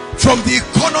from the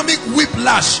economic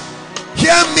whiplash.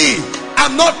 Hear me.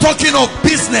 I'm not talking of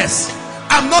business.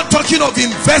 I'm not talking of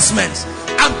investments.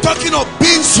 I'm talking of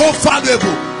being so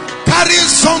valuable, carrying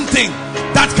something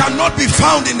that cannot be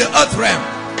found in the earth realm,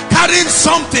 carrying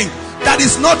something that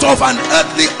is not of an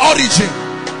earthly origin.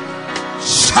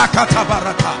 Shakata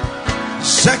barata,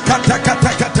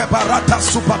 shakatakata barata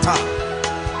supata,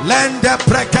 lende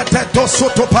prekete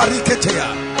dosoto pariketea.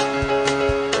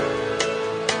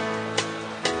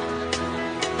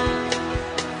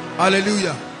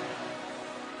 Hallelujah.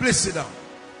 Please sit down.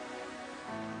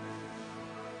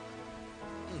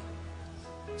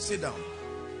 Sit down.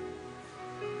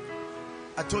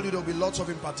 I told you there will be lots of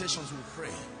impartations. We'll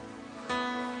pray.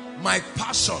 My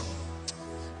passion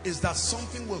is that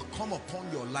something will come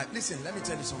upon your life. Listen, let me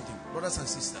tell you something, brothers and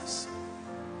sisters.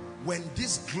 When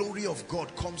this glory of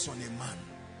God comes on a man,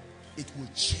 it will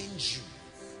change you.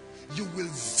 You will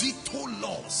veto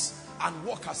laws and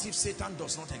walk as if Satan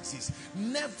does not exist.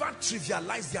 Never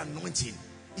trivialize the anointing.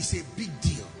 It's a big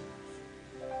deal.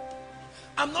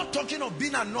 I'm not talking of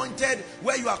being anointed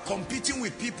where you are competing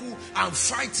with people and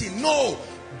fighting. No,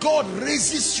 God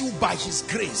raises you by his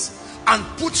grace and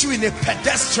puts you in a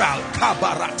pedestal.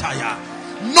 Kabarataya.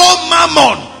 No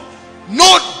mammon,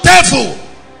 no devil,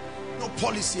 no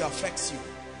policy affects you.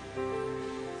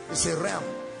 It's a realm.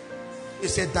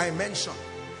 It's a dimension.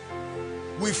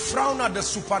 We frown at the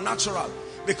supernatural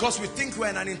because we think we're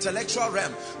in an intellectual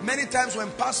realm. Many times when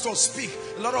pastors speak,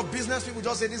 a lot of business people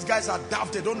just say these guys are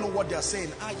daft, they don't know what they're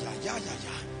saying.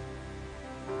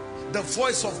 The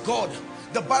voice of God.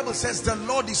 The Bible says the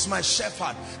Lord is my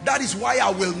shepherd. That is why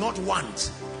I will not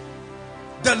want.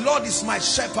 The Lord is my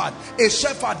shepherd. A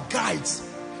shepherd guides.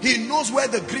 He knows where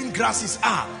the green grasses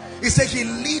are. He said he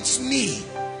leads me.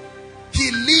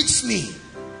 He leads me.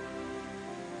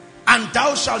 And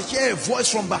thou shalt hear a voice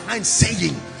from behind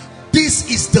saying, this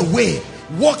is the way,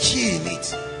 walk ye in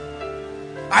it.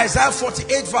 Isaiah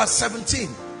 48 verse 17,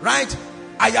 right?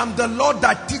 I am the Lord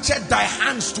that teacheth thy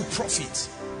hands to profit.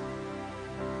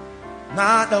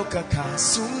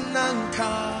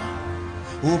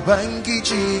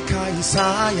 Ubangiji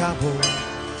kaisayabo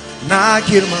na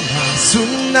girmama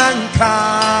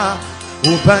sunanka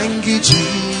Ubangiji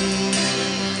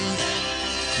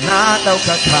na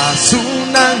daukaka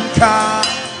sunanka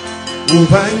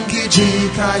Ubangiji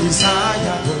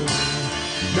kaisayabo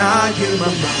na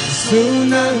girmama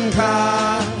sunanka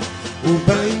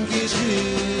Ubangiji.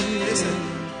 Listen,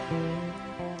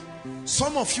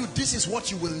 some of you, this is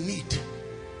what you will need.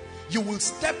 You will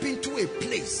step into a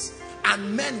place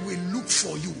and men will look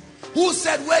for you. Who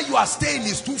said where you are staying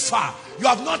is too far? You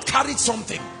have not carried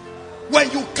something.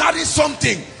 When you carry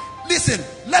something, listen,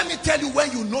 let me tell you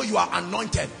when you know you are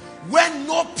anointed. When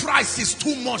no price is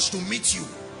too much to meet you,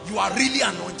 you are really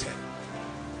anointed.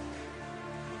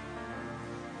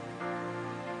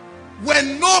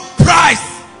 When no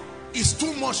price is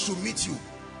too much to meet you.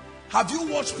 Have you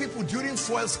watched people during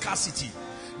fuel scarcity?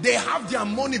 They have their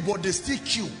money but they still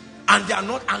queue and they are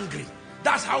not angry.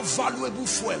 That's how valuable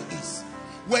fuel is.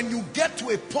 When you get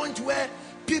to a point where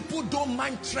people don't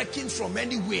mind trekking from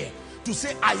anywhere to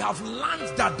say, I have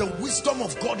learned that the wisdom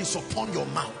of God is upon your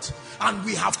mouth. And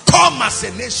we have come as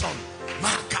a nation.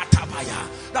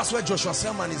 That's where Joshua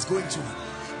Selman is going to.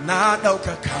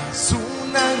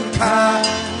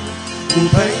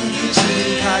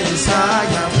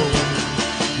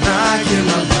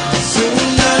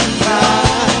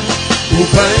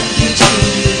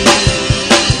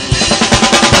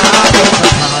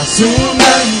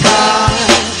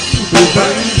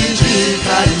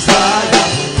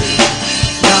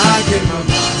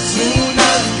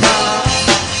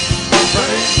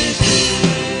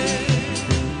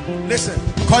 Listen,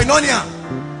 Koinonia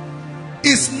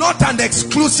is not an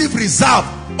exclusive reserve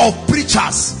of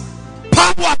preachers.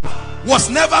 Power was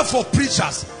never for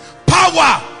preachers.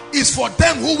 Power is for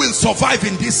them who will survive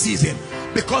in this season,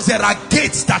 because there are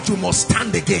gates that you must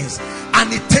stand against,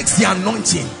 and it takes the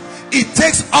anointing. It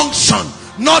takes unction,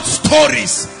 not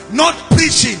stories, not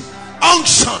preaching.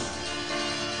 Unction.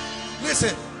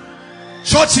 Listen,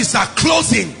 churches are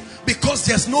closing because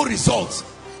there's no results.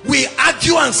 We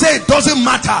argue and say it doesn't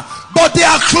matter, but they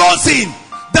are closing.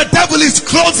 The devil is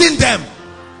closing them.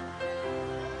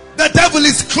 The devil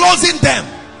is closing them.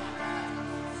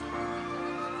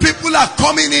 People are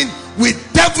coming in with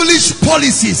devilish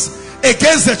policies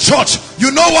against the church.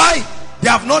 You know why? They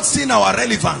have not seen our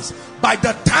relevance. By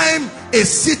the time a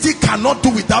city cannot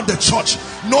do without the church,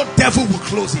 no devil will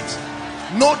close it.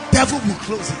 No devil will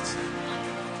close it.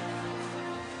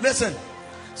 Listen,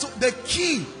 so the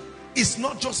key is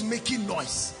not just making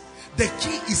noise. The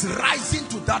key is rising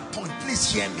to that point.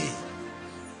 Please hear me.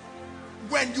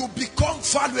 When you become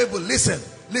valuable, listen.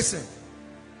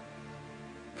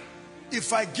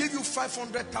 If I give you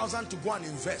 500,000 to go and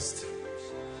invest,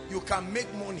 you can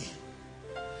make money.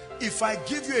 If I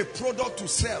give you a product to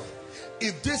sell,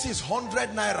 if this is 100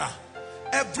 naira,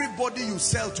 everybody you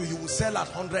sell to, you will sell at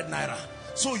 100 naira.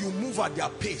 So you move at their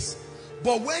pace.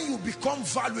 But when you become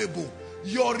valuable,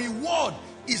 your reward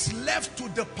is left to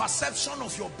the perception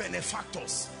of your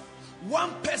benefactors.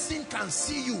 One person can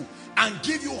see you and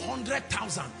give you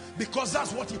 100,000 because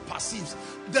that's what he perceives.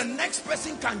 The next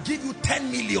person can give you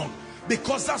 10 million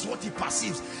because that's what he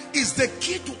perceives. Is the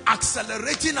key to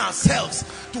accelerating ourselves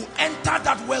to enter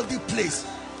that wealthy place.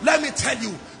 Let me tell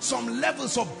you, some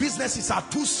levels of businesses are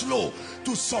too slow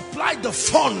to supply the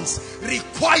funds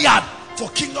required for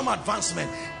kingdom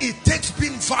advancement. It takes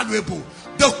being valuable.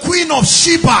 The Queen of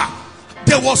Sheba,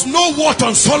 there was no word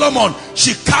on Solomon.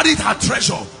 She carried her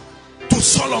treasure to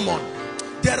Solomon.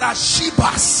 There are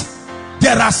Shebas,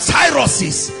 there are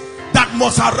Cyruses that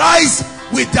must arise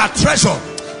with their treasure.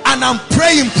 And I'm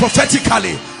praying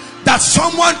prophetically that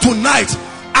someone tonight,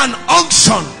 an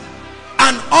unction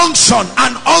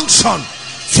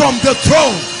from the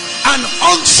throne, an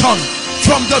unction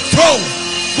from the throne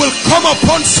will come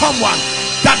upon someone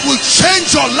that will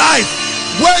change your life,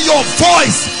 where your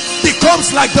voice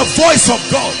becomes like the voice of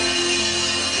God.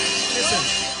 Listen,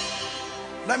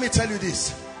 Let me tell you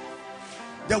this.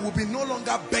 There will be no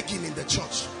longer begging in the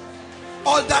church.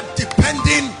 All that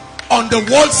depending on the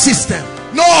world system.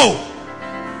 No.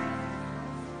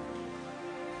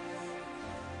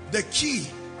 The key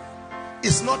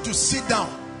is not to sit down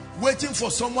waiting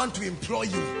for someone to employ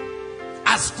you.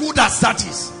 As good as that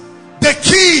is, the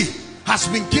key has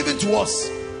been given to us.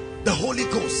 The Holy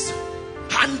Ghost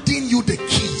handing you the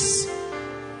keys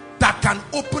that can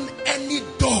open any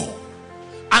door,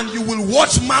 and you will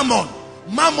watch Mammon.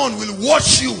 Mammon will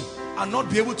watch you and not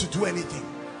be able to do anything.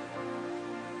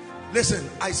 Listen,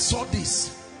 I saw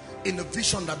this in a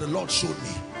vision that the Lord showed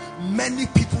me. Many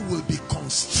people will be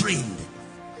constrained.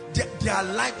 Their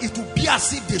life, it will be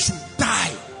as if they should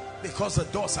die because the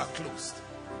doors are closed.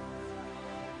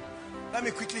 Let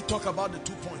me quickly talk about the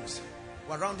 2 points.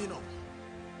 We're rounding up.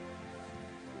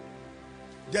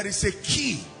 There is a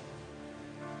key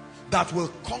that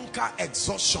will conquer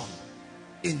exhaustion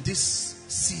in this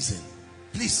season.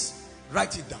 Please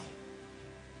write it down.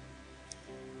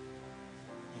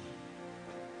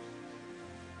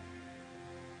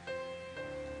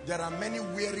 There are many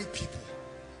weary people,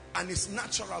 and it's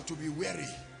natural to be weary.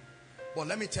 But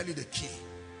let me tell you the key.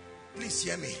 Please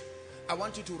hear me. I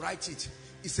want you to write it.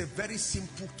 It's a very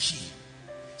simple key.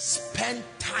 Spend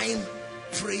time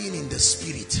praying in the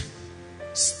Spirit.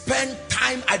 Spend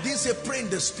time. I didn't say pray in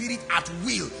the Spirit at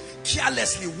will,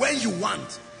 carelessly, when you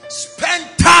want. Spend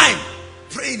time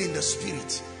praying in the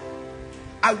Spirit.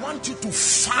 I want you to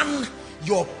fan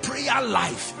your prayer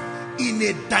life in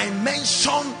a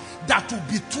dimension that will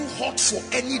be too hot for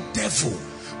any devil.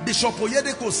 Bishop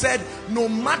Oyedeko said, no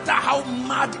matter how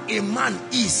mad a man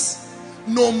is,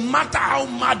 no matter how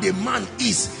mad a man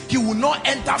is, he will not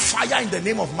enter fire in the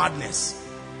name of madness.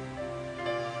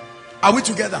 Are we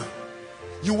together?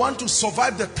 You want to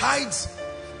survive the tides?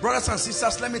 Brothers and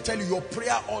sisters, let me tell you, your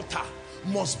prayer altar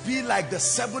must be like the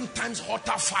 7 times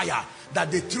hotter fire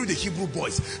that they threw the Hebrew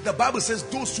boys. The Bible says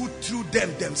those who threw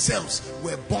them themselves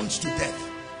were burnt to death.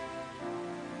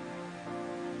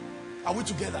 Are we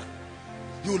together?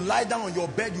 You lie down on your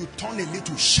bed, you turn a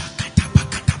little shakata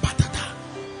bakata batata.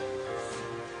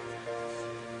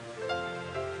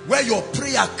 Where your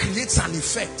prayer creates an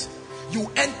effect. You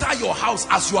enter your house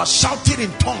as you are shouting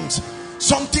in tongues.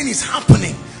 Something is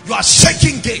happening. You are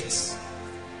shaking gates.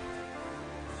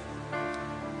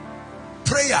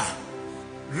 Prayer,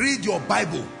 read your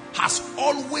Bible, has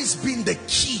always been the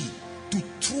key to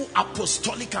true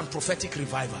apostolic and prophetic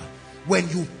revival. When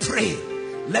you pray,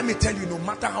 let me tell you, no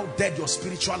matter how dead your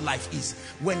spiritual life is,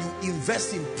 when you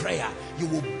invest in prayer, you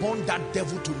will burn that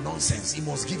devil to nonsense. He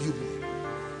must give you more.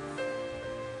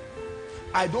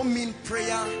 I don't mean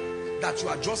prayer that you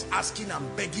are just asking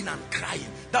and begging and crying.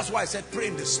 That's why I said pray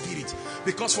in the Spirit.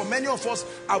 Because for many of us,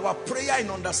 our prayer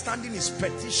in understanding is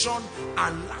petition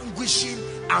and languishing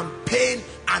and pain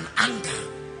and anger.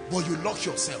 But you lock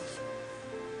yourself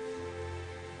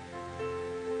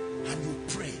and you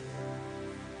pray.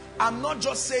 I'm not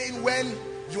just saying when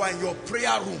you are in your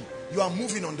prayer room, you are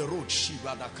moving on the road.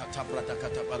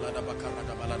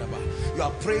 You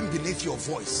are praying beneath your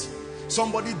voice.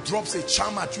 Somebody drops a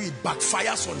charm at you, it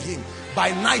backfires on him.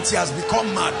 By night he has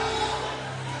become mad.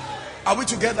 Are we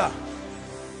together?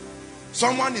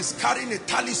 Someone is carrying a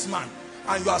talisman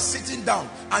and you are sitting down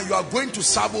and you are going to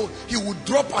Sabo. He will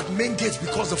drop at main gates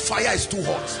because the fire is too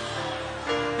hot.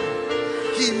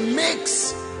 He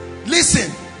makes,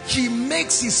 listen, he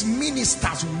makes his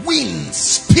ministers wind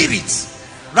spirits,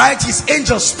 right? His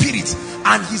angel spirits,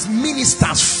 and his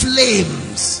ministers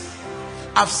flames.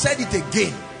 I've said it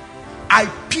again. I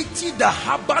pity the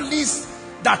herbalists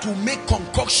that will make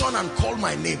concoction and call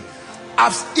my name.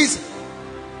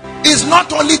 It's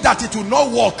not only that it will not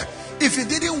work. If it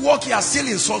didn't work, he has still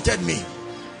insulted me.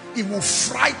 It will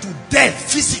fry to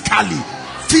death physically.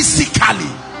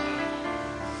 Physically.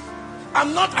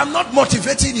 I'm not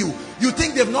motivating you. You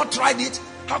think they've not tried it?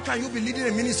 How can you be leading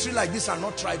a ministry like this and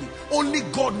not tried it? Only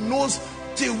God knows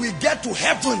till we get to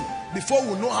heaven before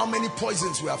we know how many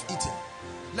poisons we have eaten.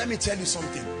 Let me tell you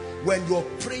something. When your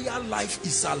prayer life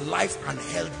is alive and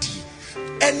healthy,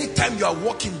 anytime you are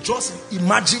walking, just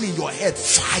imagine in your head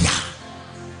fire.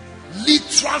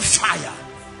 Literal fire.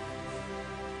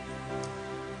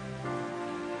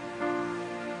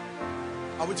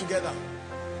 Are we together?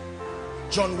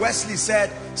 John Wesley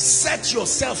said, set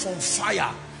yourself on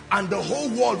fire and the whole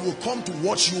world will come to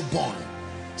watch you burn.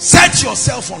 Set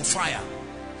yourself on fire.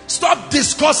 Stop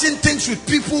discussing things with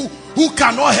people who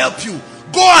cannot help you.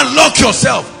 Go and lock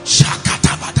yourself.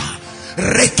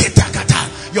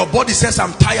 Your body says,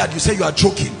 I'm tired. You say you are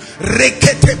joking.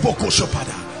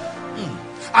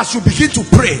 As you begin to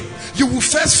pray, you will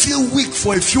first feel weak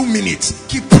for a few minutes.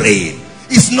 Keep praying.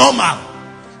 It's normal.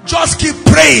 Just keep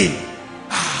praying.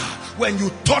 When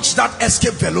you touch that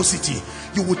escape velocity,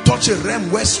 you will touch a realm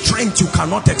where strength you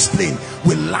cannot explain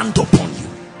will land upon you.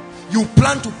 You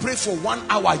plan to pray for 1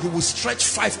 hour, you will stretch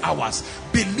 5 hours.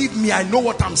 Believe me, I know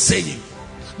what I'm saying.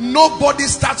 Nobody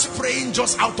starts praying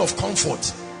just out of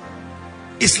comfort.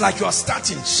 It's like you are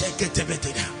starting.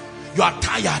 You are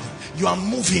tired. You are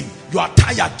moving. You are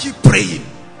tired. Keep praying.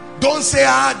 Don't say,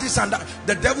 this and that.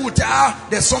 The devil will tell,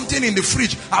 there's something in the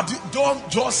fridge. Don't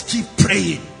just keep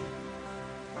praying.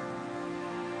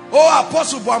 Oh,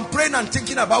 Apostle, but I'm praying and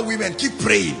thinking about women. Keep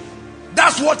praying.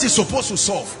 That's what is supposed to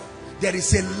solve. There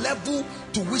is a level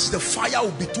to which the fire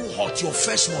will be too hot. Your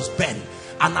flesh must burn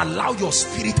and allow your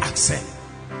spirit ascend.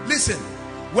 Listen,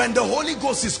 when the Holy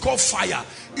Ghost is called fire,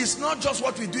 it's not just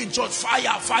what we do in church.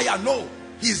 Fire, fire. No,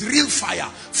 He's real fire.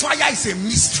 Fire is a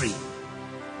mystery.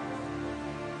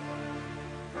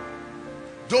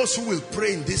 Those who will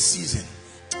pray in this season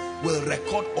will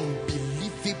record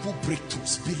unbelievable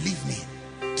breakthroughs. Believe me.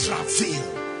 Travail.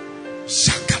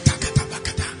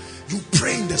 You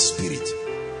pray in the spirit.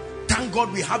 Thank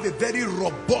God we have a very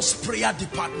robust prayer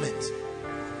department.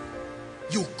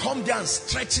 You come there and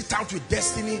stretch it out with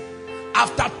destiny.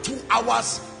 After 2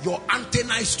 hours, your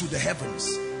antenna is to the heavens.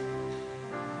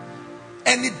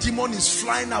 Any demon is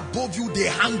flying above you, they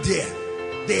hang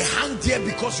there. They hang there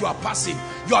because you are passing.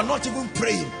 You are not even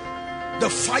praying. The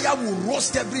fire will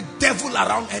roast every devil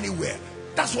around anywhere.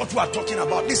 That's what we are talking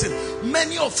about. Listen,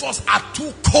 many of us are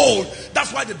too cold.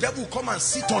 That's why the devil will come and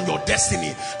sit on your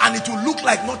destiny, and it will look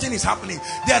like nothing is happening.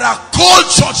 There are cold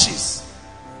churches.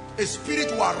 A spirit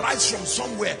will arise from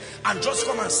somewhere and just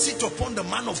come and sit upon the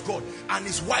man of God and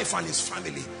his wife and his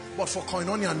family. But for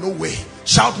Koinonia, no way.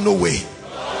 Shout, no way.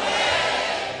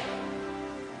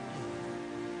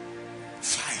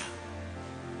 Fire.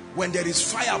 When there is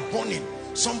fire burning,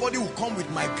 somebody will come with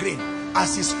migraine.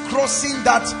 As he's crossing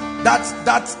that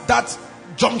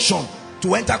junction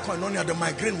to enter Koinonia, the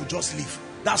migraine will just leave.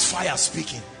 That's fire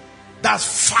speaking.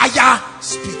 That's fire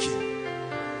speaking.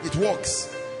 It works.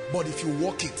 But if you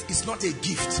walk it, it's not a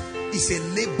gift. It's a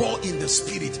labor in the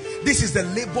spirit. This is the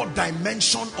labor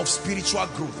dimension of spiritual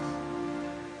growth.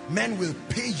 Men will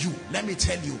pay you. Let me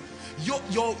tell you,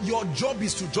 your job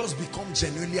is to just become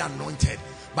genuinely anointed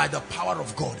by the power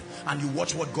of God, and you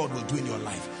watch what God will do in your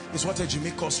life. It's what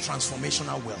Ejimi calls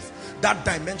transformational wealth. That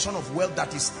dimension of wealth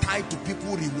that is tied to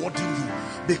people rewarding you,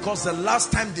 because the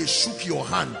last time they shook your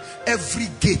hand, every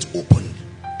gate opened.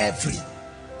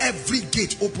 Every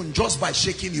gate opened just by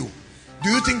shaking you. Do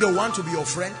you think they want to be your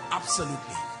friend?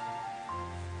 Absolutely.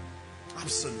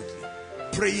 Absolutely.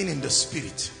 Praying in the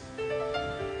spirit,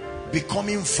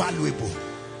 becoming valuable.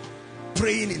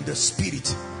 Praying in the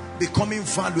spirit, becoming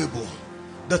valuable.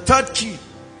 The third key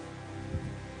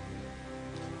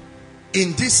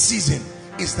in this season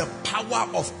is the power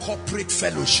of corporate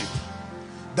fellowship.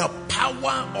 The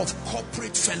power of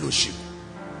corporate fellowship.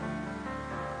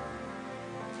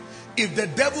 If the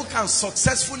devil can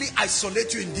successfully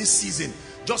isolate you in this season,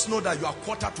 just know that you are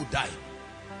quarter to die.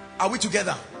 Are we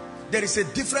together? There is a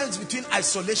difference between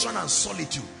isolation and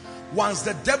solitude. Once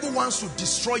the devil wants to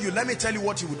destroy you, let me tell you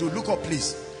what he will do. Look up,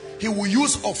 please. He will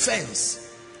use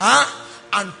offense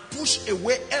and push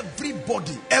away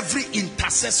everybody, every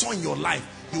intercessor in your life.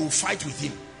 You will fight with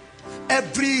him.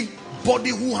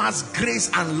 Everybody who has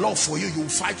grace and love for you, you will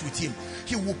fight with him.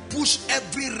 He will push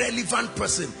every relevant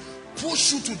person,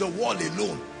 push you to the wall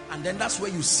alone, and then that's where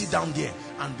you sit down there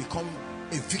and become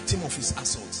a victim of his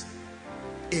assaults.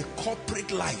 A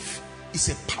corporate life is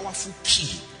a powerful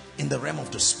key in the realm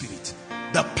of the spirit.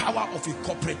 The power of a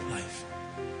corporate life,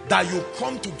 that you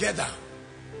come together,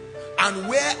 and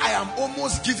where I am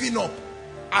almost giving up,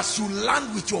 as you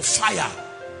land with your fire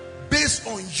based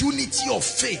on unity of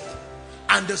faith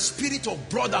and the spirit of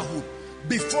brotherhood,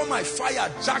 before my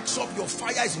fire jacks up, your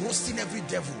fire is roasting every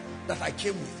devil that I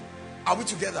came with. Are we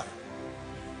together?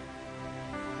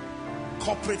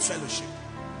 Corporate fellowship.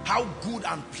 How good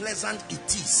and pleasant it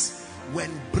is when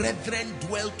brethren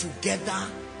dwell together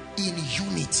in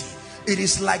unity. It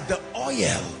is like the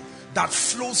oil that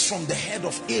flows from the head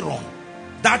of Aaron,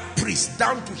 that priest,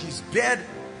 down to his beard,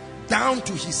 down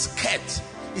to his skirt.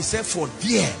 He said, for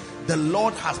there the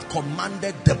Lord has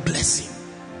commanded the blessing.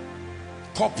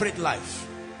 Corporate life.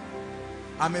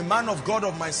 I'm a man of God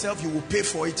of myself. You will pay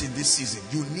for it in this season.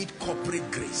 You need corporate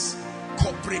grace.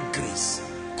 Corporate grace.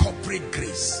 Corporate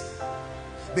grace.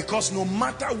 Because no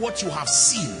matter what you have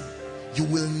seen, you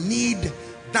will need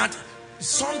that.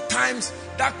 Sometimes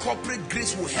that corporate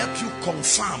grace will help you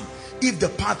confirm if the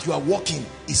path you are walking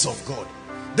is of God.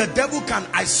 The devil can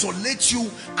isolate you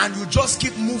and you just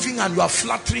keep moving and you are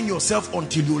flattering yourself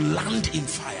until you land in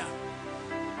fire.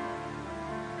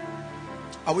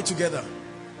 Are we together?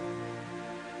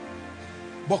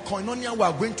 But koinonia, we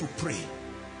are going to pray.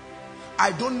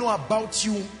 I don't know about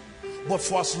you, but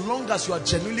for as long as you are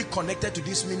genuinely connected to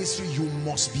this ministry, you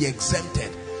must be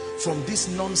exempted from this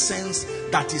nonsense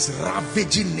that is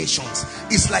ravaging nations.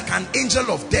 It's like an angel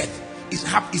of death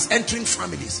is entering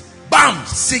families. Bam!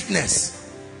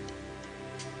 Sickness.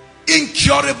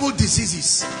 Incurable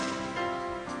diseases.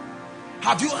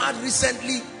 Have you heard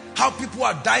recently how people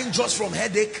are dying just from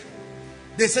headache?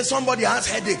 They say somebody has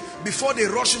headache. Before they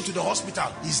rush him to the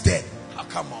hospital, he's dead. Oh,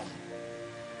 come on.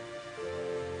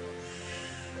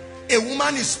 A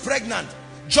woman is pregnant.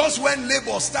 Just when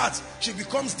labor starts, she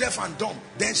becomes deaf and dumb.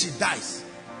 Then she dies.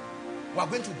 We are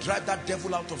going to drive that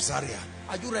devil out of Zaria.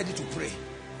 Are you ready to pray?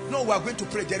 No, we are going to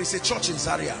pray. There is a church in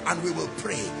Zaria and we will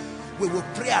pray. We will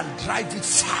pray and drive it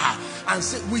far and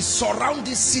say we surround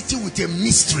this city with a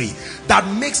mystery that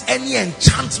makes any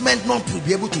enchantment not to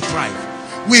be able to thrive.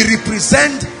 We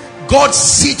represent God's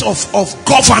seat of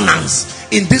governance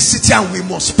in this city and we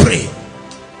must pray.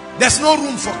 There's no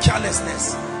room for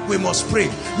carelessness. We must pray.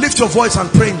 Lift your voice and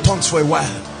pray in tongues for a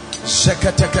while.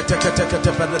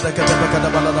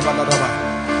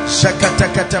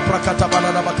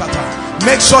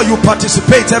 Make sure you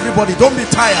participate, everybody. Don't be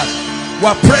tired.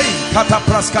 We're praying.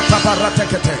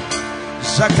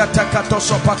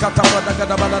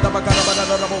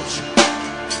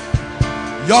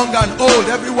 Young and old,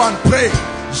 everyone pray.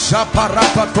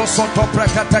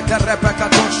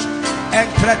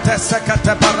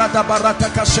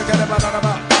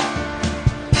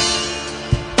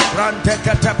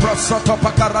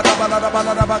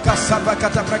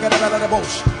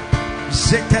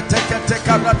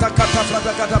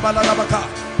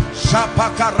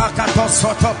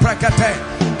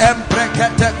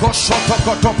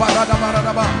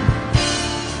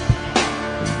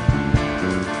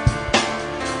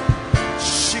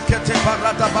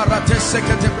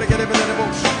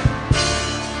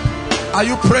 Are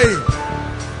you praying?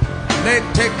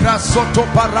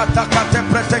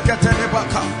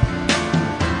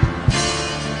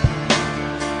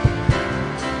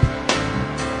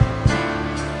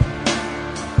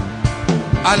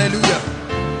 Hallelujah.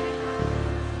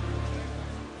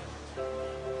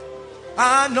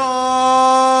 Anointing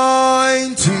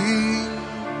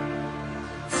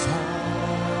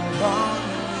fall on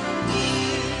me.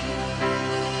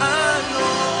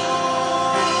 Anointing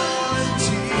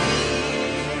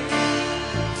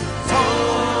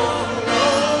fall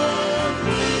on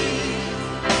me.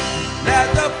 Let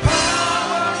the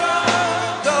power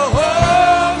of the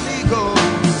Holy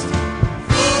Ghost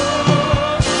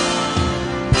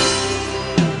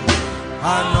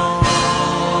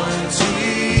anointing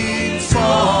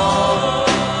fall.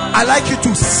 I like you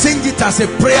to sing it as a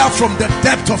prayer from the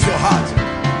depth of your heart.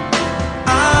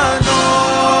 Anointing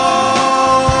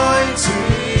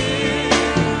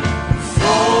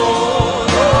fall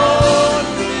on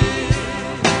me.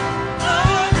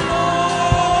 Anointing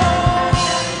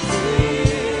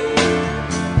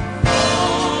fall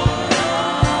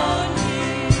on me.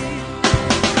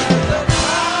 The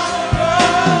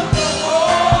power of the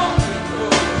Holy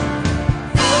Ghost.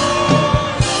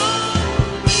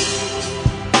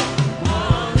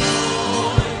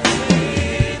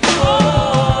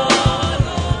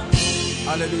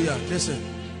 Hallelujah. Listen.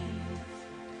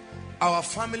 Our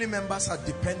family members are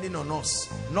depending on us,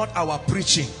 not our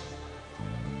preaching.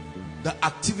 The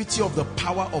activity of the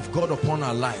power of God upon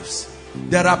our lives.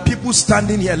 There are people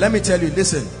standing here. Let me tell you,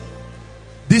 listen.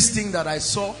 This thing that I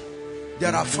saw,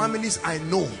 there are families I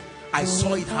know I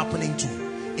saw it happening to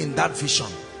in that vision.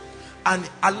 And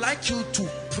I'd like you to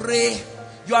pray.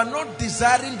 You are not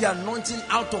desiring the anointing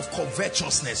out of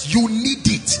covetousness. You need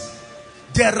it.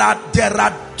 There are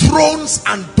thrones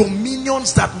and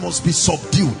dominions that must be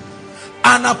subdued.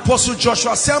 And Apostle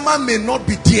Joshua Selman may not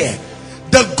be there.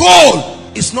 The goal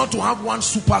is not to have one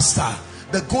superstar.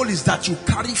 The goal is that you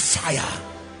carry fire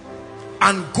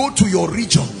and go to your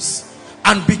regions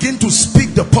and begin to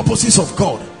speak the purposes of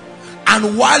God.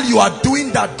 And while you are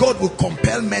doing that, God will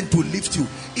compel men to lift you.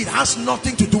 It has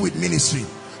nothing to do with ministry.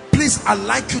 Please, I'd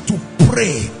like you to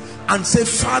pray and say,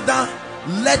 Father,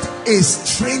 let a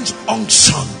strange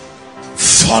unction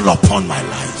fall upon my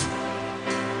life.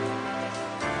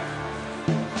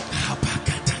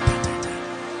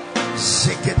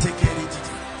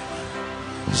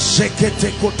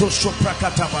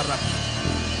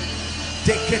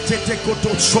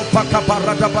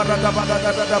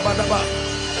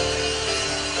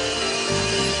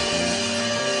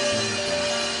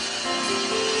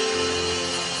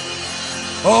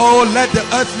 Oh, let the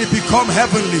earthly become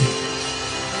heavenly.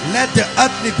 Let the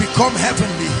earthly become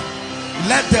heavenly.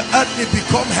 Let the earthly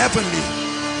become heavenly.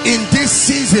 in this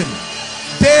season,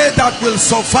 they that will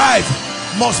survive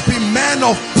must be men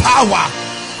of power,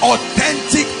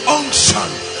 authentic unction,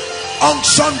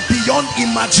 unction beyond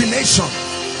imagination,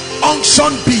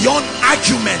 unction beyond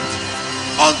argument,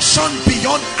 unction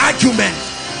beyond argument,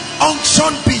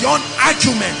 unction beyond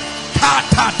argument. Ta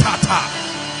ta ta ta,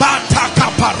 bataka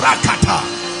parakata.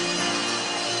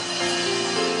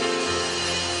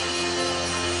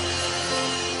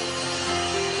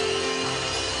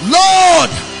 Lord,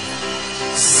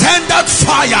 send that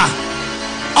fire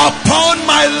upon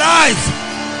my life.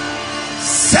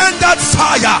 Send that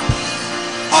fire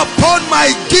upon my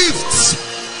gifts.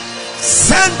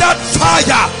 Send that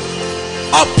fire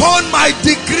upon my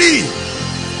degree.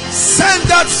 Send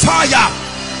that fire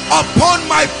upon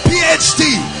my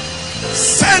PhD.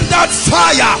 Send that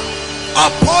fire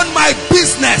upon my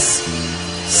business.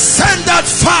 Send that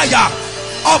fire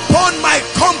upon my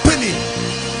company.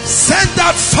 Send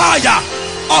that fire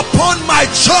upon my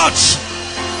church.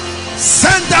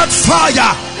 Send that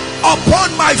fire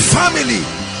upon my family.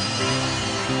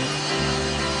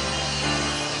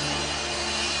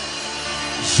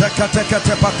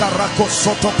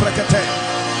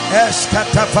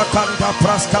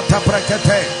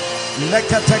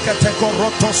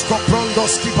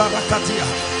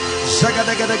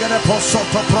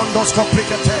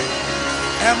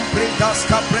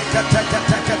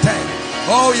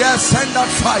 Oh yes, send that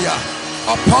fire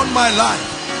upon my life.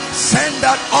 Send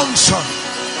that unction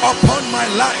upon my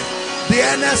life. The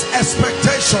earnest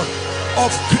expectation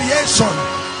of creation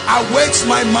awaits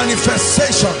my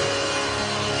manifestation.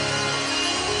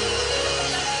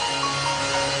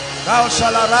 Thou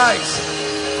shalt arise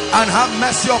and have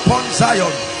mercy upon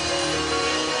Zion,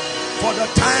 for the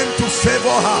time to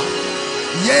favor her.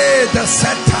 Yea, the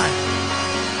set time.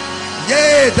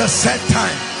 Yea, the set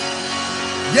time.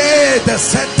 Yea, the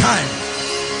set time.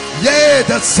 Yea,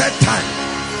 the set time.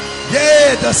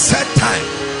 Yea, the set time.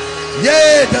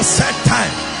 Yea, the set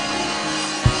time.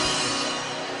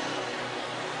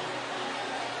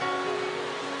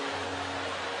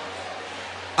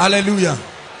 Hallelujah.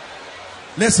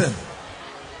 Listen.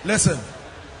 Listen.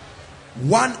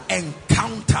 One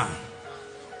encounter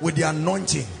with the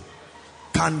anointing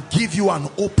can give you an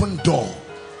open door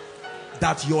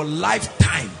that your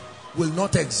lifetime will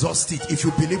not exhaust it, if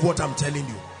you believe what I'm telling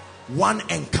you. One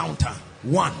encounter,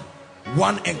 one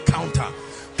encounter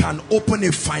can open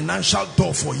a financial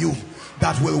door for you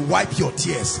that will wipe your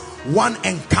tears. One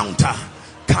encounter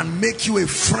can make you a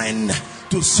friend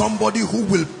to somebody who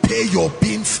will pay your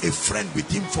being a friend with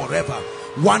him forever.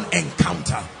 One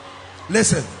encounter.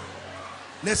 Listen,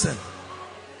 listen.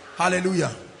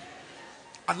 Hallelujah.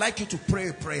 I'd like you to pray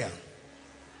a prayer.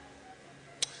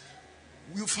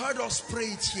 You've heard us pray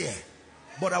it here,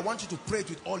 but I want you to pray it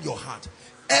with all your heart.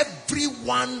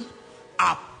 Everyone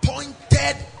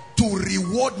appointed to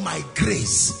reward my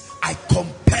grace, I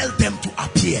compel them to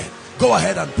appear. Go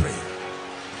ahead and pray.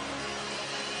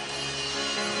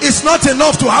 It's not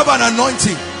enough to have an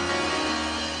anointing.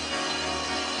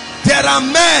 There are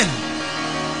men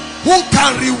who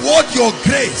can reward your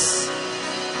grace.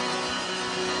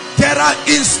 There are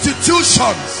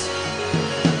institutions.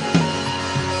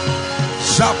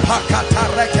 Shapakata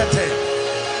rekete.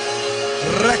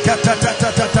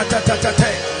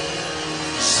 Rekatatatatatatatatatate.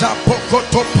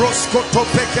 Shapokoto proskoto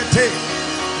pekete.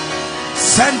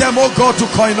 Send them, oh God, to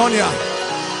Koinonia.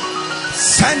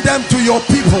 Send them to your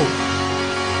people.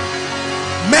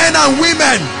 Men and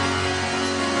women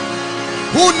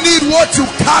who need what you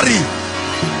carry.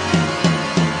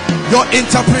 Your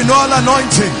entrepreneurial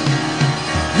anointing,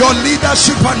 your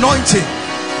leadership anointing,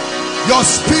 your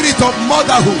spirit of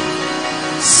motherhood.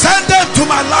 Send them to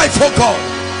my life, oh God.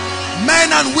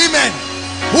 Men and women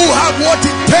who have what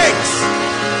it takes.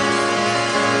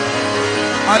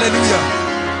 Hallelujah.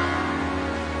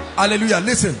 Hallelujah.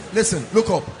 Listen, listen, look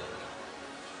up.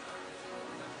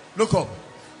 Look up.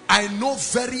 I know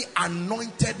very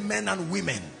anointed men and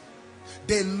women.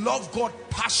 They love God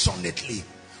passionately,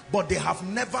 but they have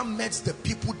never met the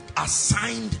people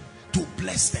assigned to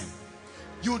bless them.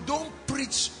 You don't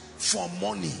preach for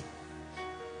money.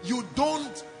 You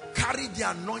don't carry the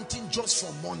anointing just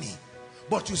for money.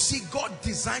 But you see, God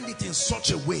designed it in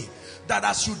such a way that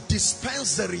as you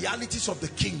dispense the realities of the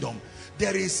kingdom,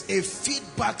 there is a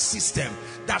feedback system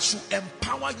that should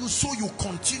empower you so you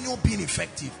continue being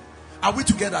effective. Are we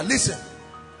together? Listen.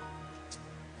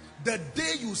 The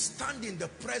day you stand in the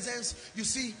presence, you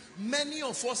see, many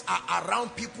of us are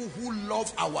around people who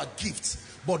love our gifts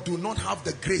but do not have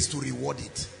the grace to reward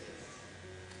it.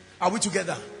 Are we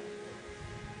together?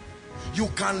 You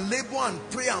can labor and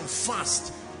pray and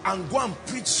fast and go and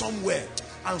preach somewhere.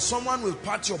 and someone will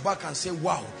pat your back and say,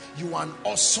 wow, you are an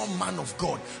awesome man of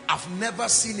God. I've never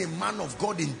seen a man of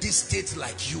God in this state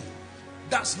like you.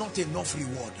 That's not enough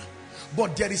reward.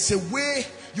 But there is a way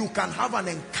you can have an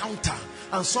encounter,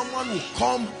 and someone will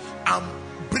come and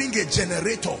bring a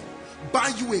generator,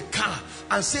 buy you a car,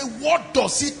 and say, what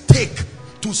does it take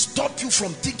to stop you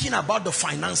from thinking about the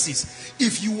finances?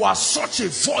 If you are such a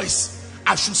voice,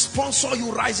 I should sponsor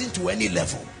you rising to any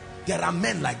level. There are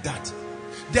men like that.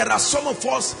 There are some of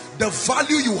us, the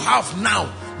value you have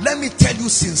now, let me tell you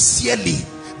sincerely,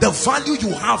 the value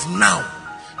you have now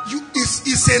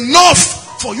is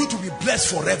enough for you to be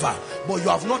blessed forever. But you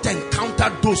have not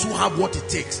encountered those who have what it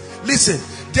takes. Listen,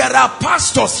 there are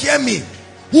pastors, hear me,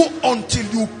 who until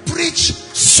you preach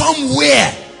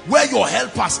somewhere where your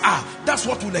helpers are, that's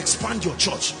what will expand your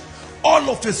church. All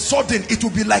of a sudden it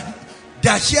will be like they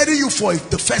are hearing you for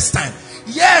the first time.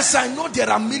 Yes, I know there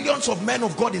are millions of men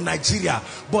of God in Nigeria,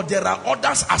 but there are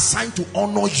others assigned to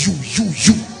honor you.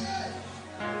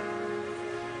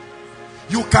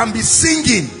 You can be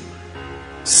singing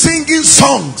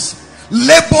songs,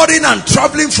 laboring and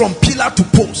traveling from pillar to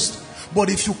post, but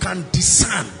if you can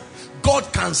discern,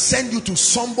 God can send you to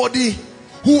somebody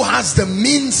who has the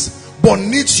means but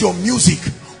needs your music.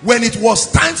 When it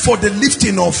was time for the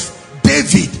lifting of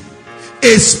David,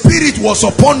 a spirit was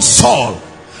upon Saul,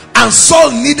 and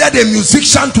Saul needed a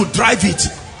musician to drive it.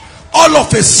 All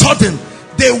of a sudden,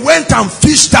 they went and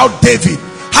fished out David.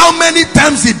 How many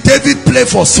times did David play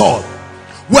for Saul?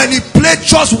 When he played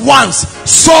just once,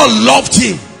 Saul loved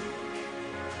him.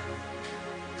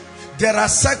 There are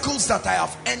circles that I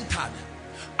have entered,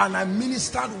 and I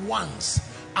ministered once,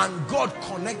 and God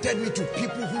connected me to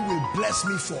people who will bless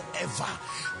me forever.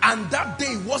 And that day,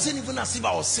 it wasn't even as if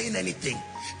I was saying anything.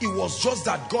 It was just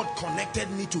that God connected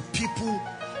me to people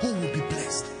who will be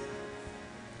blessed.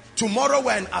 Tomorrow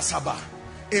we're in Asaba,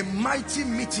 a mighty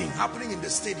meeting happening in the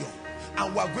stadium,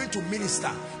 and we're going to minister.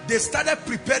 They started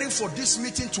preparing for this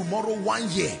meeting tomorrow 1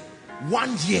 year.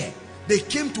 1 year. They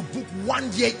came to book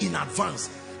 1 year in advance.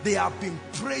 They have been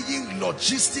praying,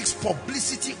 logistics,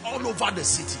 publicity all over the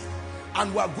city.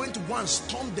 And we are going to go and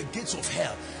storm the gates of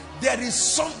hell. There is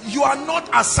some, you are not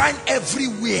assigned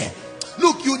everywhere.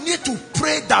 Look, you need to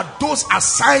pray that those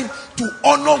assigned to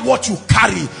honor what you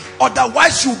carry.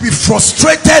 Otherwise, you'll be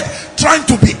frustrated trying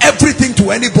to be everything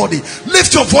to anybody.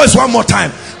 Lift your voice one more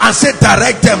time and say,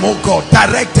 direct them, oh God,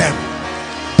 direct them.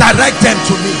 Direct them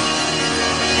to me.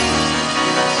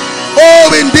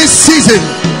 Oh, in this season,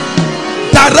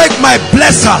 direct my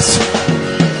blessers.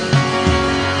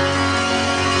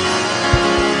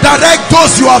 Direct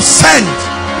those you have sent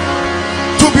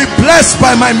to be blessed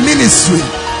by my ministry.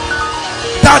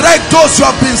 Direct those who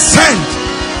have been sent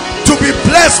to be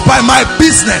blessed by my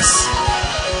business.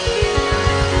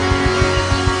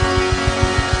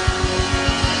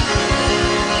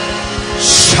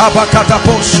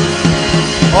 Shabakataposh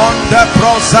on the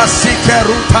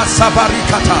prosasikeruta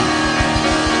sabarikata.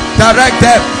 Direct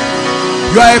them.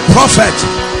 You are a prophet,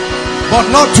 but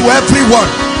not to everyone.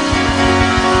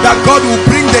 That God will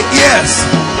bring the ears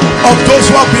of those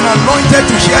who have been anointed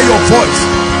to hear your voice.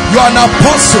 You are an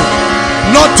apostle,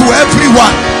 not to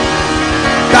everyone.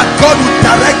 That God will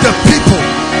direct the people,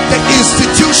 the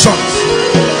institutions.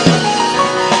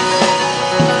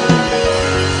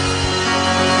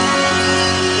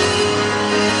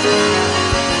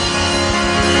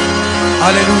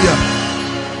 Hallelujah.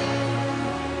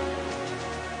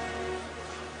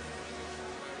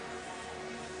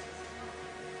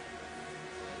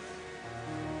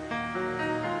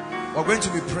 We're going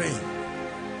to be praying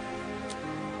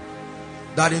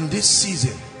that in this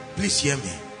season, please hear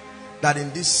me, that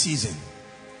in this season,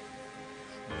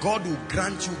 God will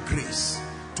grant you grace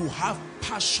to have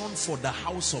passion for the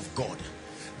house of God,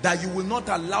 that you will not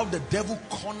allow the devil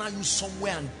corner you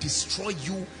somewhere and destroy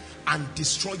you and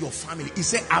destroy your family. He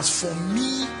said, as for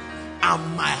me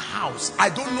and my house, I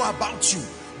don't know about you,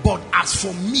 but as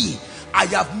for me, I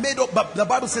have made up. But the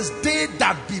Bible says, they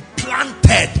that be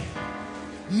planted.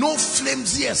 No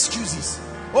flimsy excuses.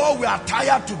 Oh, we are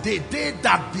tired today. They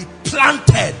that be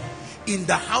planted in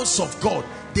the house of God,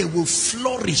 they will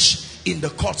flourish in the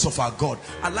courts of our God.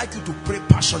 I'd like you to pray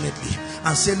passionately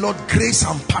and say, Lord, grace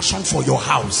and passion for your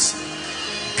house.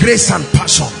 Grace and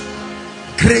passion.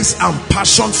 Grace and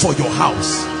passion for your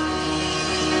house.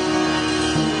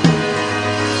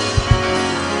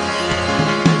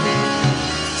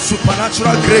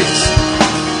 Supernatural grace.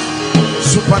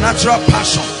 Supernatural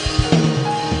passion.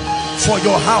 For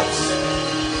your house.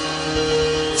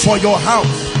 For your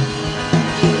house.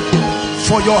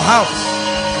 For your house.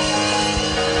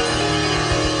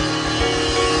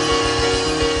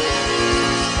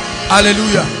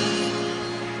 Hallelujah.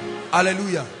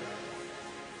 Hallelujah.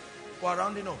 We're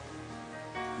rounding up.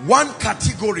 One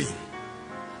category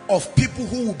of people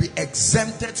who will be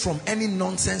exempted from any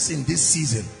nonsense in this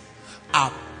season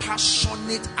are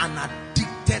passionate and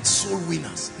addicted soul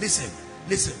winners. Listen,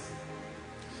 listen.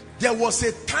 There was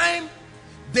a time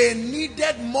they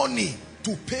needed money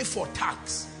to pay for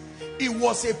tax. It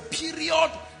was a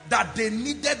period that they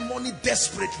needed money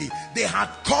desperately. They had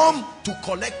come to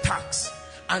collect tax.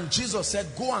 And Jesus said,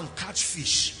 go and catch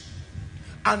fish.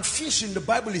 And fish in the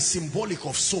Bible is symbolic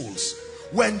of souls.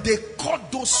 When they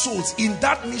caught those souls in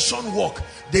that mission work,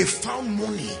 they found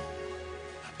money.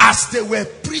 As they were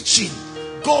preaching,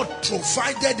 God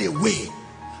provided a way.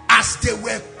 As they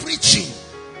were preaching,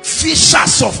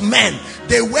 fishers of men,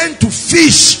 they went to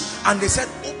fish and they said,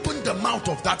 open the mouth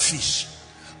of that fish.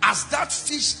 As that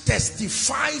fish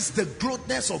testifies the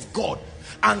greatness of God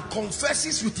and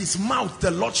confesses with his mouth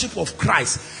the lordship of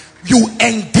Christ, you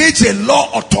engage a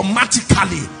law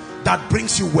automatically that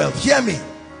brings you wealth. Hear me.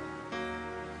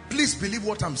 Please believe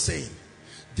what I'm saying.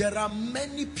 There are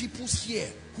many people here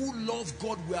who love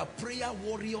God. We are prayer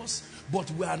warriors, but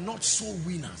we are not soul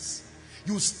winners.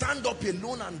 You stand up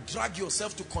alone and drag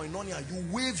yourself to koinonia. You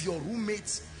wave your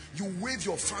roommates. You wave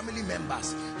your family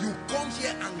members. You come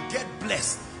here and get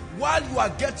blessed. While you are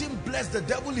getting blessed, the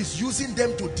devil is using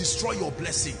them to destroy your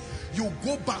blessing. You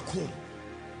go back home.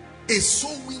 A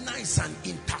soul winner is an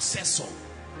intercessor.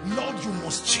 Lord, you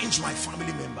must change my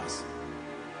family members.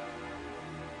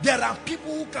 There are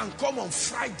people who can come on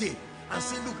Friday and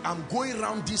say, look, I'm going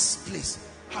around this place.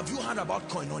 Have you heard about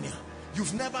koinonia?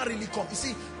 You've never really come. You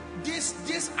see,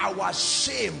 this our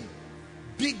shame.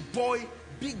 Big boy,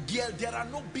 big girl. There are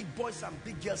no big boys and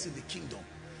big girls in the kingdom.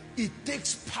 It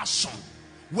takes passion.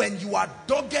 When you are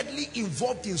doggedly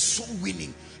involved in soul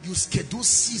winning, you schedule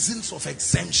seasons of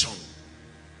exemption.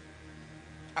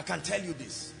 I can tell you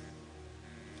this.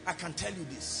 I can tell you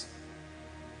this.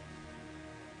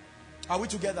 Are we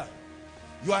together?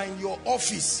 You are in your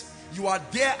office. You are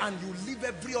there and you leave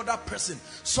every other person.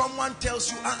 Someone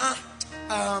tells you,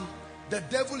 the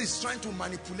devil is trying to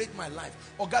manipulate my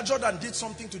life. Oga Jordan did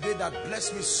something today that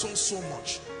blessed me so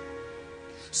much.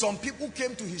 Some people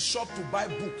came to his shop to buy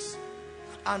books.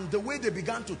 And the way they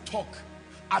began to talk,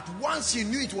 at once he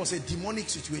knew it was a demonic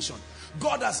situation.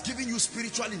 God has given you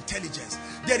spiritual intelligence.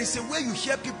 There is a way you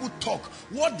hear people talk.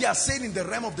 What they are saying in the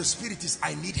realm of the spirit is,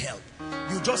 I need help.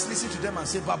 You just listen to them and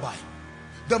say bye-bye.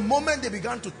 The moment they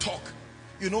began to talk,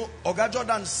 you know, Oga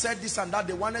Jordan said this and that.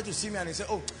 They wanted to see me and he said,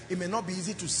 oh, it may not be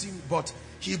easy to see me, but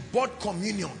he bought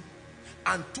communion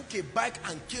and took a bike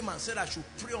and came and said I should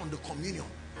pray on the communion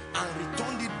and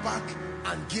returned it back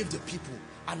and gave the people.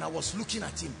 And I was looking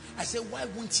at him. I said, why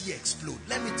won't he explode?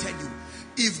 Let me tell you,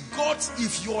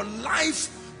 if your life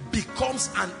becomes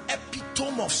an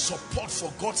epitome of support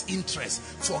for God's interest,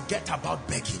 forget about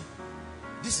begging.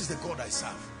 This is the God I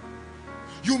serve.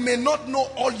 You may not know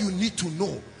all you need to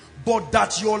know, but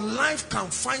that your life can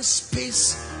find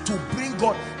space to bring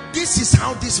God. This is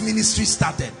how this ministry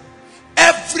started.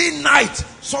 Every night,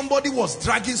 somebody was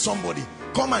dragging somebody.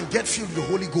 Come and get filled with the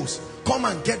Holy Ghost. Come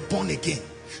and get born again.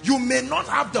 You may not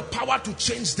have the power to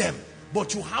change them,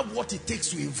 but you have what it takes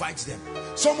to invite them.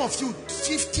 Some of you,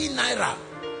 50 naira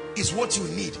is what you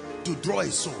need to draw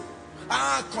a soul.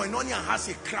 Koinonia has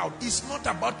a crowd. It's not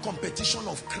about competition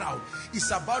of crowd. It's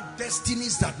about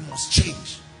destinies that must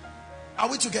change. Are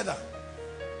we together?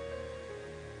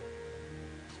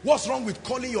 What's wrong with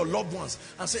calling your loved ones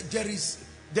and say,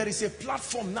 there is a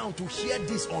platform now to hear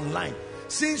this online.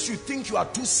 Since you think you are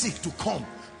too sick to come,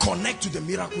 connect to the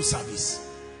miracle service.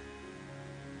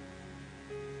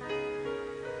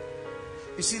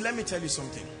 You see, let me tell you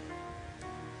something.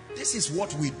 This is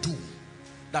what we do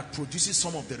that produces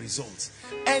some of the results.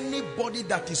 Anybody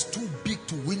that is too big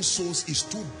to win souls is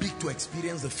too big to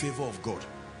experience the favor of God.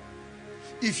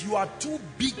 If you are too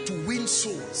big to win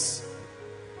souls,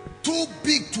 too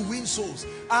big to win souls.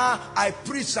 I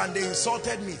preached and they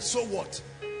insulted me. So what?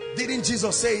 Didn't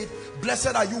Jesus say it?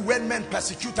 Blessed are you when men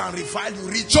persecute and revile you.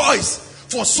 Rejoice,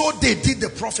 for so they did the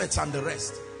prophets and the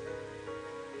rest.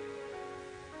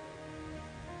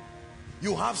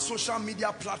 You have social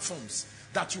media platforms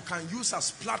that you can use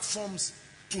as platforms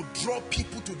to draw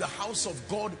people to the house of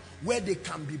God where they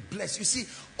can be blessed. You see,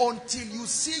 until you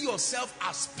see yourself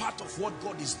as part of what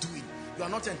God is doing, you are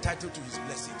not entitled to his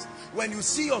blessings. When you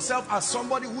see yourself as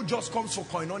somebody who just comes for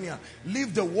koinonia,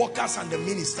 leave the workers and the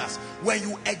ministers. When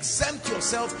you exempt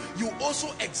yourself, you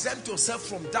also exempt yourself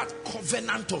from that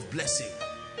covenant of blessing.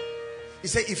 He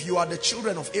said, if you are the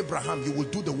children of Abraham, you will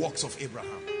do the works of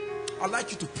Abraham. I'd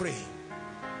like you to pray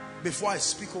before I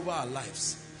speak over our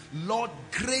lives. Lord,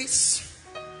 grace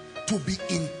to be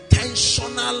intentional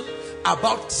intentional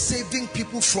about saving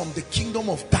people from the kingdom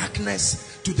of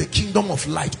darkness to the kingdom of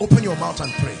light. Open your mouth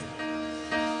and pray.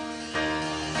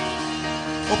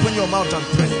 Open your mouth and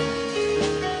pray.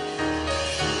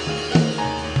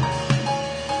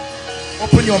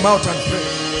 Open your mouth and pray.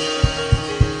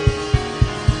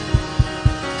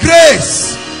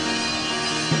 Grace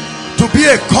to be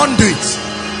a conduit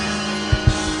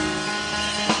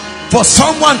for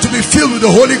someone to be filled with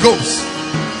the Holy Ghost.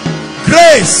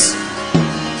 Grace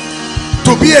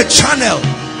to be a channel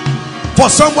for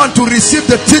someone to receive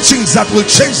the teachings that will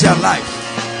change their life.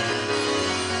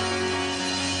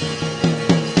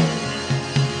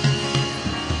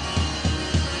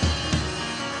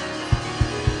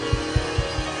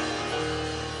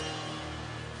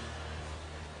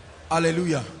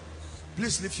 Hallelujah.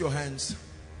 Please lift your hands.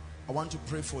 I want to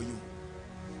pray for you.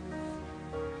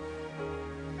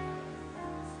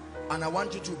 And I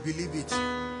want you to believe it.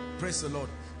 Praise the Lord.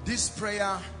 This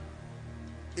prayer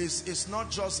is not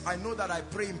just, I know that I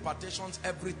pray impartations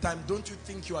every time. Don't you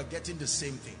think you are getting the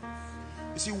same thing?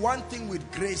 You see, one thing with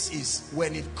grace is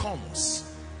when it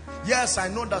comes. Yes, I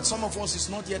know that some of us, it's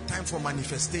not yet time for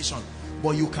manifestation,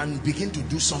 but you can begin to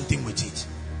do something with it.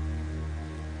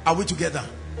 Are we together?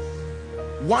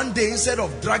 One day, instead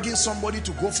of dragging somebody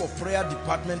to go for prayer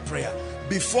department prayer,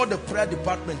 before the prayer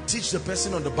department, teach the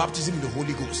person on the baptism in the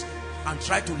Holy Ghost and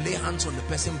try to lay hands on the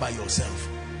person by yourself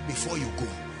before you go.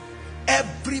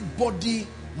 Everybody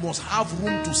must have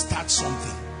room to start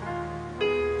something.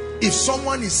 If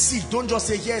someone is sick, don't just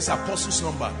say, here is apostle's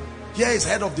number, here is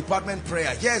head of department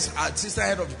prayer, here is assistant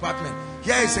head of department,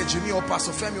 here is a Jimmy or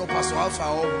Pastor Femi or Pastor Alpha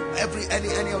or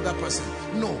any other person.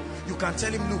 No, you can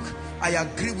tell him, look, I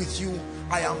agree with you.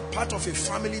 I am part of a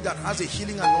family that has a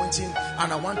healing anointing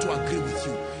and I want to agree with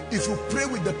you. If you pray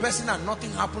with the person and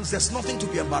nothing happens, there's nothing to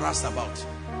be embarrassed about.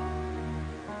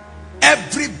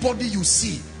 Everybody you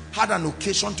see had an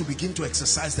occasion to begin to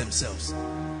exercise themselves.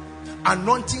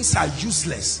 Anointings are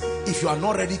useless if you are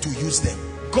not ready to use them.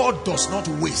 God does not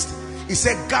waste. He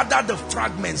said, gather the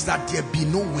fragments that there be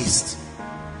no waste.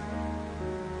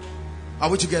 Are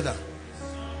we together?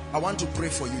 I want to pray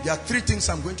for you. There are three things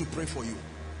I'm going to pray for you.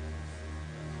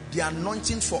 The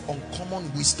anointing for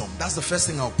uncommon wisdom. That's the first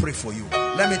thing I'll pray for you.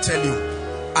 Let me tell you,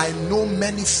 I know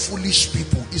many foolish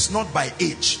people. It's not by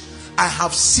age. I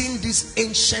have seen this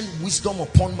ancient wisdom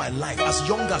upon my life. As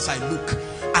young as I look,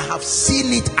 I have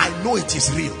seen it. I know it is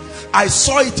real. I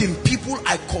saw it in people.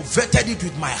 I coveted it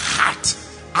with my heart.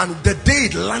 And the day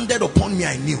it landed upon me,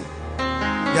 I knew.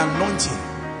 The anointing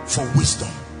for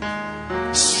wisdom.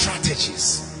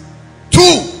 Strategies. 2,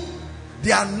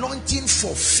 the anointing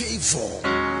for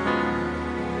favor.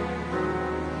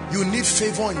 You need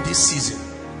favor in this season.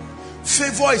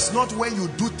 Favor is not when you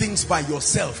do things by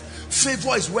yourself.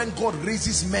 Favor is when God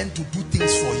raises men to do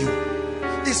things for you.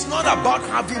 It's not about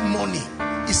having money.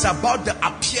 It's about the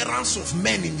appearance of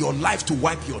men in your life to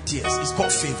wipe your tears. It's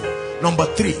called favor. Number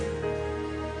 3,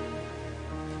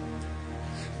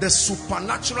 the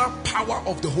supernatural power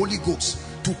of the Holy Ghost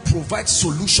to provide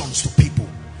solutions to people.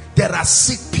 There are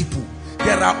sick people.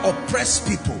 There are oppressed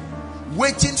people.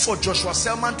 Waiting for Joshua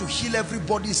Selman to heal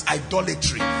everybody is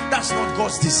idolatry. That's not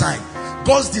God's design.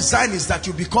 God's design is that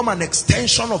you become an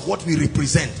extension of what we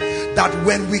represent. That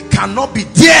when we cannot be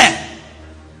there,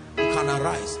 you can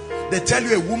arise. They tell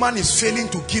you a woman is failing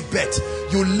to give birth.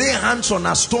 You lay hands on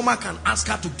her stomach and ask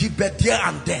her to give birth there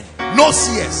and then. No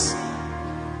CS.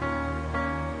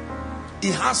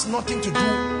 It has nothing to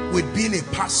do with being a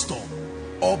pastor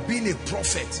or being a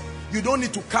prophet. You don't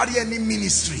need to carry any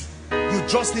ministry. You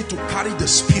just need to carry the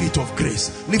spirit of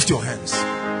grace. Lift your hands.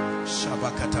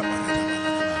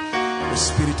 The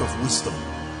spirit of wisdom.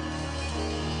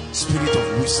 Spirit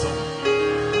of wisdom.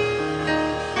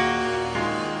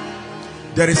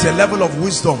 There is a level of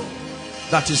wisdom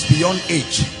that is beyond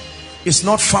age. It's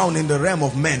not found in the realm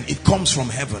of men. It comes from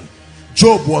heaven.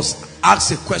 Job was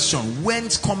asked a question.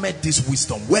 Whence cometh this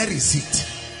wisdom? Where is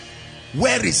it?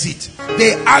 Where is it?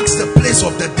 They asked the place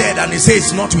of the dead and he said,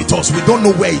 it's not with us. We don't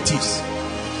know where it is.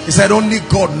 He said, only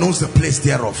God knows the place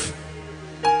thereof.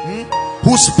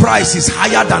 Whose price is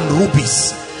higher than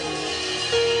rubies.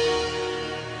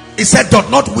 He said, doth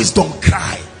not wisdom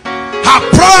cry? Her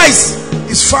price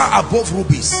is far above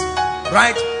rubies.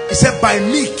 Right? He said, by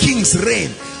me kings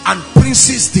reign and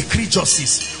princes decree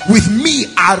justice. With me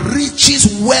are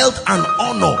riches, wealth and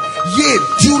honor, yea,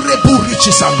 durable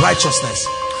riches and righteousness.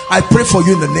 I pray for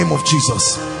you in the name of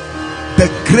Jesus. The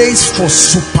grace for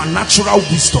supernatural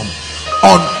wisdom,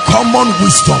 uncommon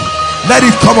wisdom, let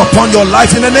it come upon your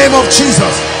life in the name of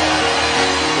Jesus.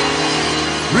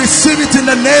 Receive it in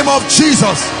the name of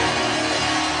Jesus.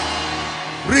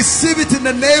 Receive it in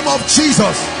the name of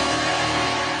Jesus.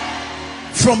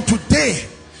 From today,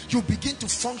 you begin to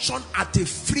function at a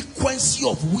frequency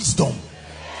of wisdom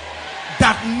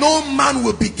that no man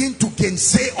will begin to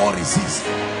gainsay or resist.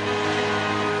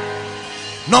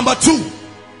 Number 2,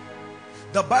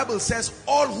 the Bible says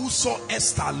all who saw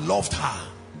Esther loved her.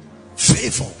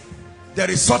 Favor. There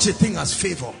is such a thing as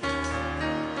favor.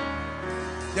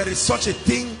 There is such a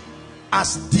thing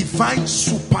as divine,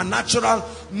 supernatural,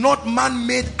 not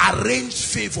man-made, arranged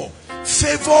favor.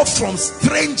 Favor from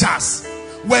strangers.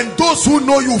 When those who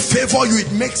know you favor you,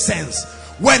 it makes sense.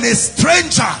 When a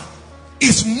stranger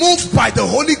is moved by the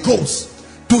Holy Ghost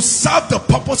to serve the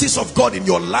purposes of God in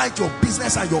your life, your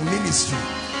business and your ministry,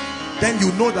 then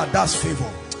you know that that's favor.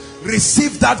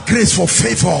 Receive that grace for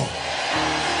favor.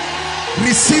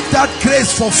 Receive that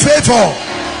grace for favor.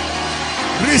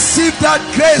 Receive that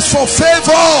grace for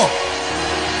favor.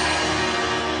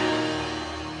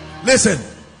 Listen,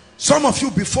 some of you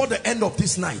before the end of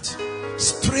this night,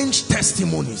 strange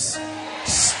testimonies.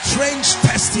 Strange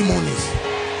testimonies.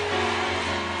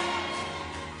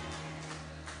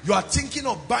 You are thinking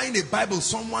of buying a Bible,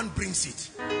 someone brings it.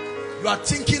 You are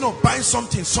thinking of buying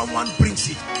something, someone brings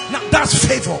it. Now that's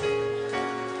favor.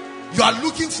 You are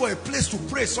looking for a place to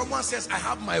pray, someone says, I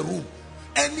have my room.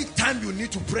 Anytime you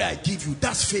need to pray, I give you.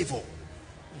 That's favor.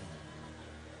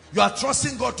 You are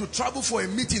trusting God to travel for a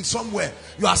meeting somewhere.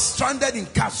 You are stranded in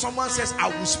car. Someone says, I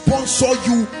will sponsor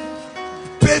you,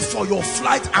 pay for your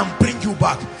flight and bring you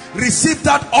back. Receive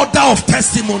that order of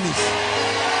testimonies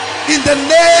in the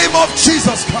name of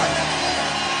Jesus Christ.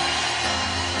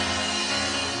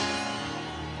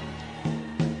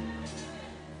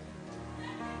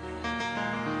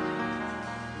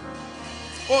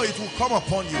 Oh, it will come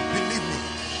upon you. Believe me.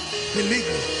 Believe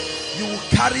me. You will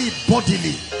carry it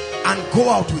bodily and go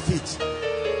out with it.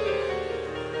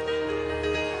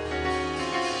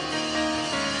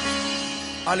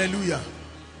 Hallelujah.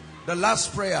 The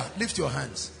last prayer. Lift your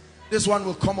hands. This one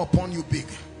will come upon you big.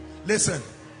 Listen.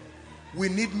 We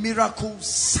need miracles,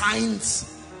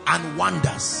 signs, and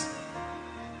wonders.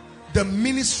 The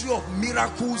ministry of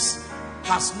miracles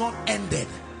has not ended.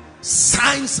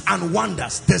 Signs and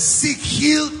wonders. The sick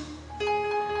healed,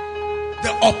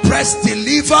 the oppressed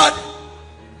delivered.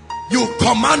 You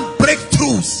command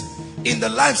breakthroughs in the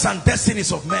lives and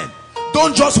destinies of men.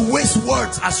 Don't just waste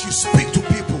words as you speak to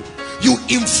people. You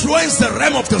influence the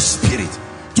realm of the spirit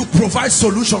to provide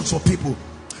solutions for people.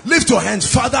 Lift your hands.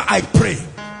 Father, I pray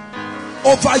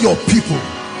over your people,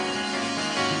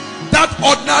 that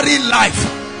ordinary life,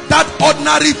 that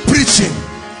ordinary preaching,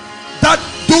 that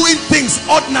doing things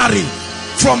ordinary,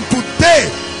 from today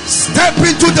step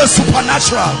into the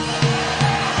supernatural.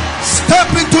 Step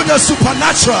into the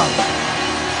supernatural.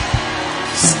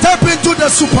 Step into the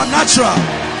supernatural.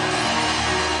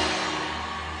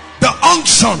 The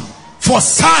unction for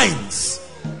signs,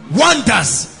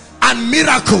 wonders and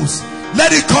miracles,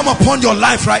 let it come upon your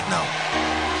life right now.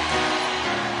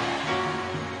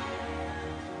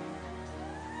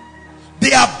 The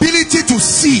ability to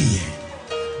see,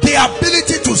 the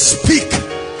ability to speak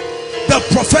the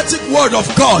prophetic word of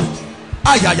God,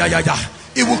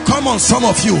 it will come on some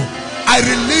of you. I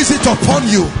release it upon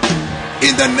you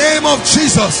in the name of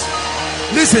Jesus.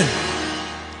 Listen,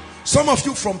 some of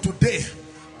you from today,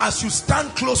 as you stand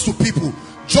close to people,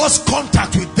 just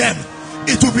contact with them.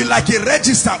 It will be like a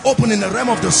register open in the realm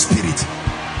of the spirit.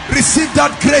 Receive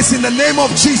that grace in the name of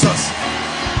Jesus.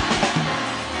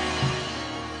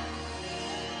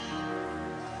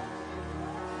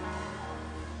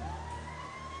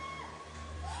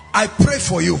 I pray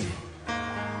for you.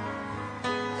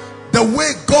 The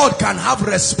way God can have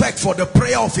respect for the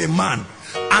prayer of a man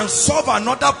and solve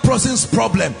another person's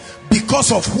problem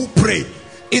because of who prayed.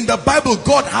 In the Bible,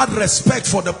 God had respect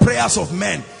for the prayers of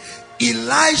men.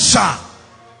 Elisha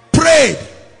prayed,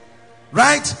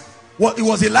 right? Well, it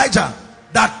was Elijah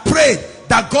that prayed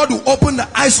that God will open the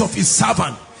eyes of his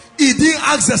servant. He didn't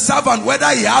ask the servant whether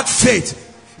he had faith.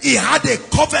 He had a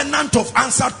covenant of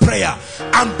answered prayer,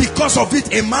 and because of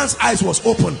it a man's eyes was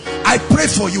open. I pray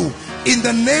for you in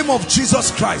the name of Jesus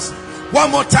Christ.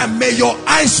 One more time, may your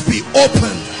eyes be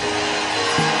opened.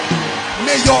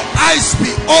 May your eyes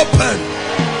be opened.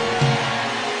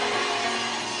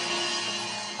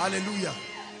 Hallelujah.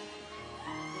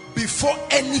 Before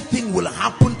anything will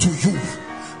happen to you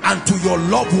and to your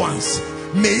loved ones,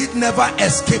 may it never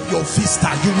escape your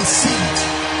vista. You will see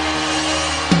it.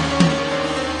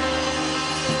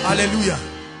 Hallelujah.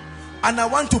 And I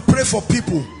want to pray for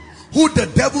people who the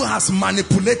devil has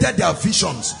manipulated their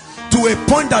visions to a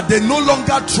point that they no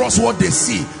longer trust what they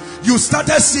see. You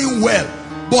started seeing well,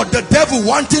 but the devil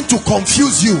wanting to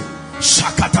confuse you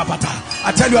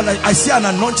I tell you, I see an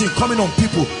anointing coming on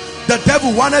people. The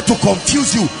devil wanted to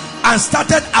confuse you and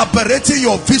started aberrating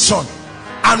your vision,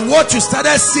 and what you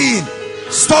started seeing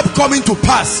stop coming to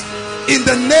pass. In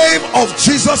the name of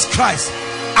Jesus Christ,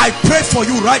 I pray for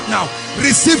you right now.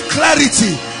 Receive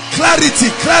clarity, clarity,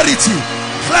 clarity,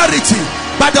 clarity.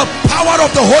 By the power of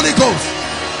the Holy Ghost,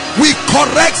 we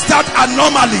correct that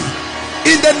anomaly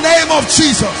in the name of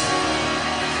Jesus.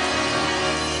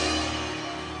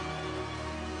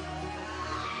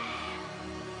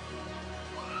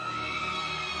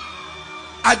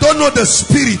 I don't know the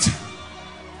spirit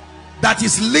that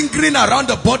is lingering around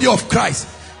the body of Christ,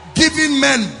 giving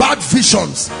men bad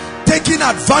visions, taking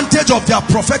advantage of their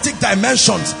prophetic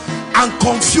dimensions and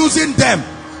confusing them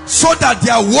so that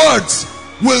their words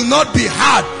will not be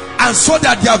heard and so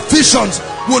that their visions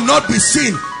will not be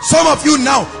seen. Some of you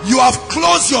now, you have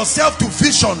closed yourself to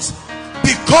visions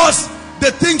because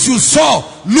the things you saw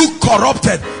look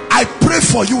corrupted. I pray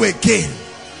for you again.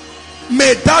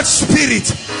 May that spirit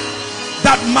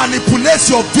that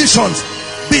manipulates your visions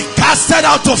be casted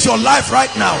out of your life right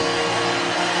now.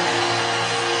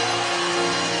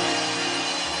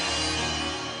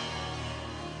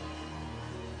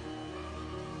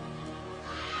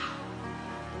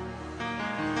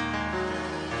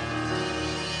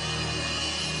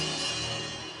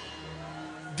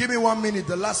 Give me 1 minute,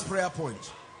 the last prayer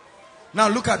point. Now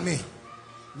look at me.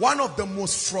 One of the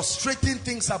most frustrating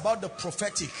things about the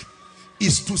prophetic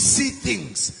is to see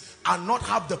things and not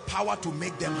have the power to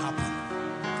make them happen.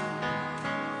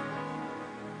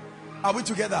 Are we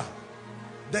together?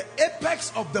 The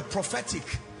apex of the prophetic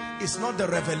is not the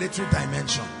revelatory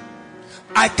dimension.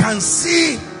 I can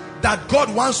see that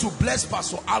God wants to bless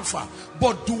Pastor Alpha,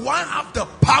 but do I have the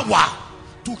power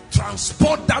to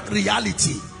transport that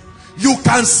reality? You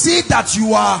can see that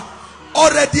you are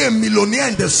already a millionaire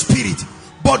in the spirit,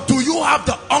 but do you have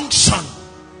the unction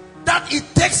that it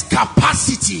takes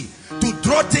capacity to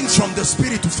draw things from the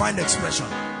spirit to find expression?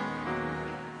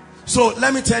 So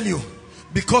let me tell you,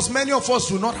 because many of us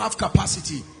do not have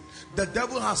capacity, the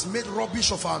devil has made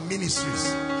rubbish of our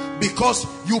ministries. Because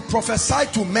you prophesy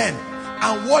to men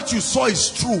and what you saw is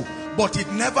true, but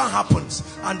it never happens,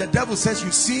 and the devil says,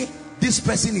 you see, this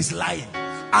person is lying.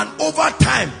 And over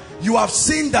time you have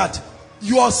seen that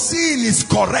your seeing is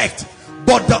correct,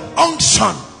 but the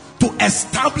unction to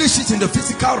establish it in the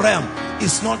physical realm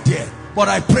is not there. But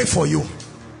I pray for you.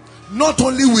 Not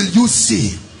only will you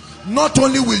see, not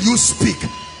only will you speak,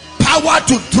 power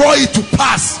to draw it to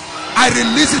pass, I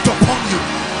release it upon you.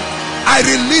 I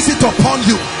release it upon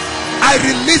you. I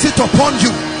release it upon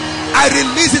you. I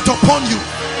release it upon you.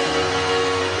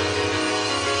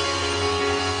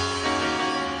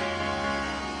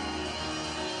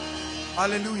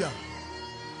 Hallelujah.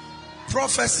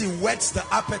 Prophecy whets the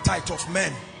appetite of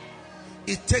men.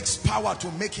 It takes power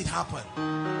to make it happen.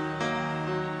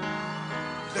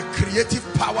 The creative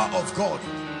power of God.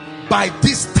 By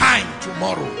this time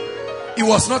tomorrow, it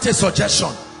was not a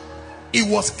suggestion. It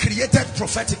was created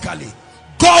prophetically.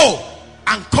 Go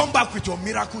and come back with your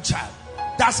miracle child.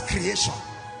 That's creation.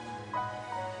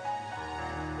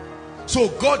 So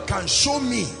God can show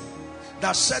me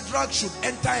that Shadrach should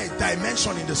enter a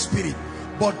dimension in the spirit,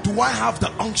 but do I have the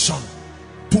unction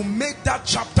to make that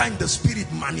chapter in the spirit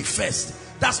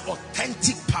manifest? That's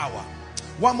authentic power.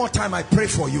 One more time, I pray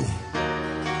for you.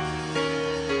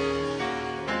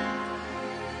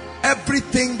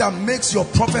 Everything that makes your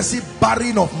prophecy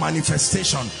barren of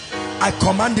manifestation, I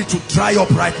command it to dry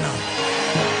up right now.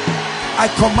 I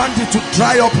command it to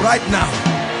dry up right now.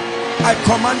 I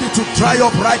command it to dry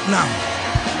up right now.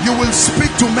 You will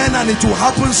speak to men and it will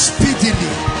happen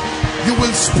speedily. You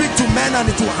will speak to men and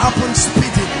it will happen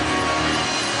speedily.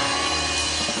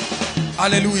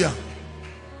 Hallelujah.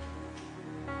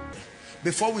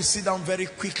 Before we sit down very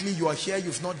quickly, you are here,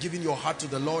 you've not given your heart to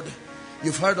the Lord.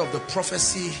 You've heard of the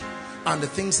prophecy and the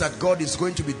things that God is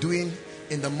going to be doing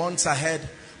in the months ahead.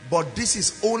 But this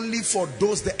is only for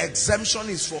those, the exemption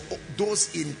is for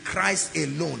those in Christ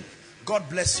alone. God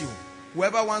bless you.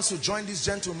 Whoever wants to join this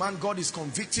gentleman, God is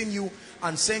convicting you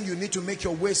and saying you need to make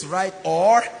your ways right,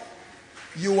 or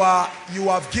you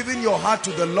have given your heart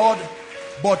to the Lord,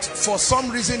 but for some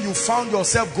reason you found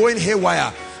yourself going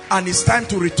haywire and it's time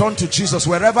to return to Jesus.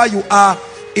 Wherever you are,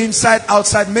 inside,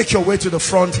 outside, make your way to the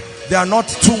front. They are not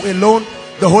two alone.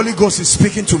 The Holy Ghost is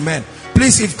speaking to men.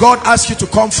 Please, if God asks you to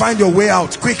come, find your way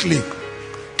out quickly.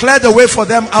 Clear the way for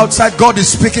them outside. God is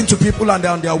speaking to people and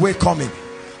they're on their way coming.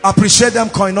 Appreciate them,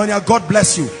 Koinonia. God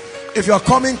bless you. If you're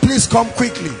coming, please come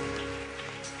quickly.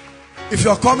 If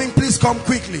you're coming, please come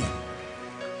quickly.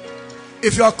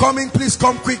 If you're coming, please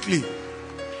come quickly.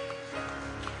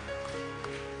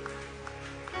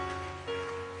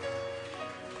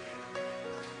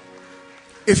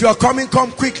 If you are coming,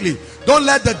 come quickly. Don't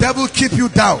let the devil keep you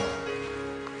down.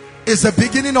 It's the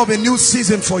beginning of a new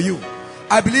season for you.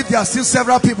 I believe there are still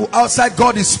several people outside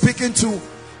God is speaking to.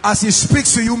 As he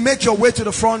speaks to you, make your way to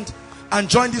the front and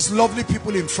join these lovely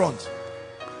people in front.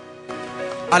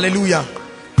 Hallelujah.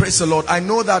 Praise the Lord. I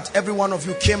know that every one of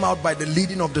you came out by the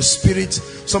leading of the Spirit.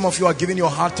 Some of you are giving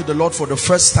your heart to the Lord for the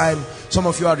first time. Some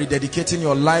of you are rededicating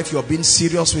your life. You're being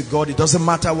serious with God. It doesn't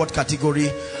matter what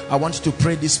category. I want you to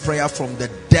pray this prayer from the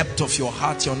depth of your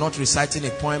heart. You're not reciting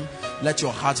a poem. Let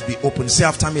your heart be open. Say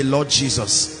after me, Lord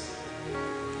Jesus,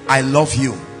 I love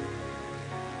you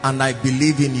and I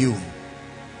believe in you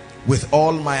with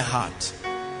all my heart.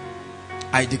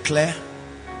 I declare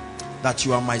that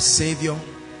you are my Savior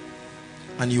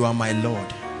and you are my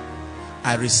Lord.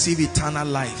 I receive eternal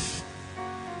life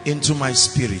into my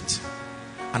spirit,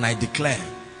 and I declare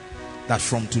that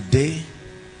from today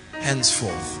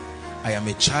henceforth I am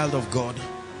a child of God,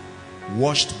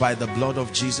 washed by the blood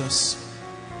of Jesus,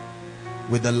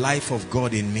 with the life of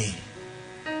God in me.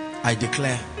 I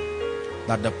declare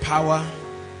that the power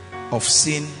of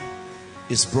sin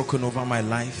is broken over my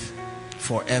life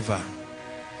forever,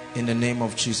 in the name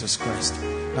of Jesus Christ.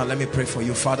 Now let me pray for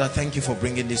you. Father, thank you for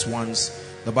bringing these ones.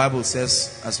 The Bible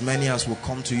says, as many as will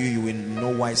come to you, you will in no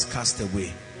wise cast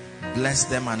away. Bless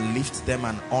them and lift them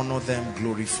and honor them.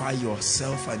 Glorify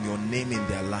yourself and your name in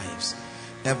their lives.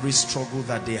 Every struggle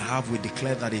that they have, we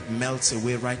declare that it melts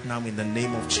away right now in the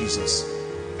name of Jesus.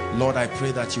 Lord, I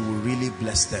pray that you will really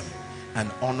bless them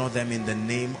and honor them in the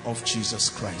name of Jesus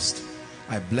Christ.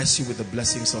 I bless you with the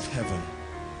blessings of heaven.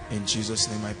 In Jesus'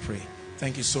 name I pray.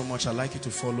 Thank you so much. I'd like you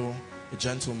to follow a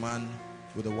gentleman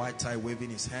with a white tie waving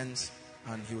his hands,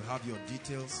 and he will have your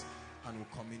details and will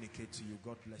communicate to you.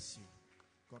 God bless you.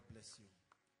 God bless you.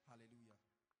 Hallelujah.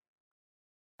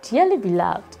 Dearly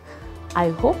beloved, I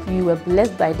hope you were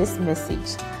blessed by this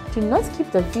message. Do not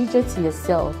keep the video to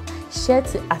yourself. Share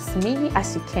to as many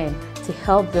as you can to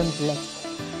help them bless.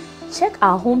 Check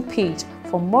our homepage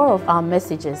for more of our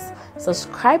messages.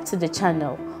 Subscribe to the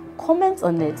channel, comment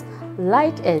on it,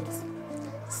 like it.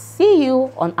 See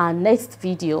you on our next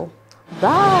video.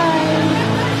 Bye.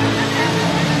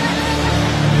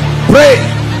 Pray,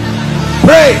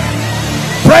 pray,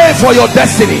 pray for your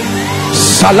destiny.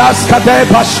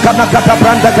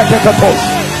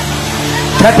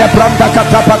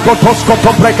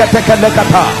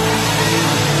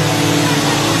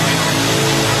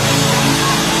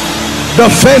 The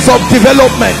phase of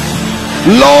development.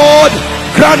 Lord,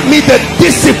 grant me the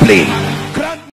discipline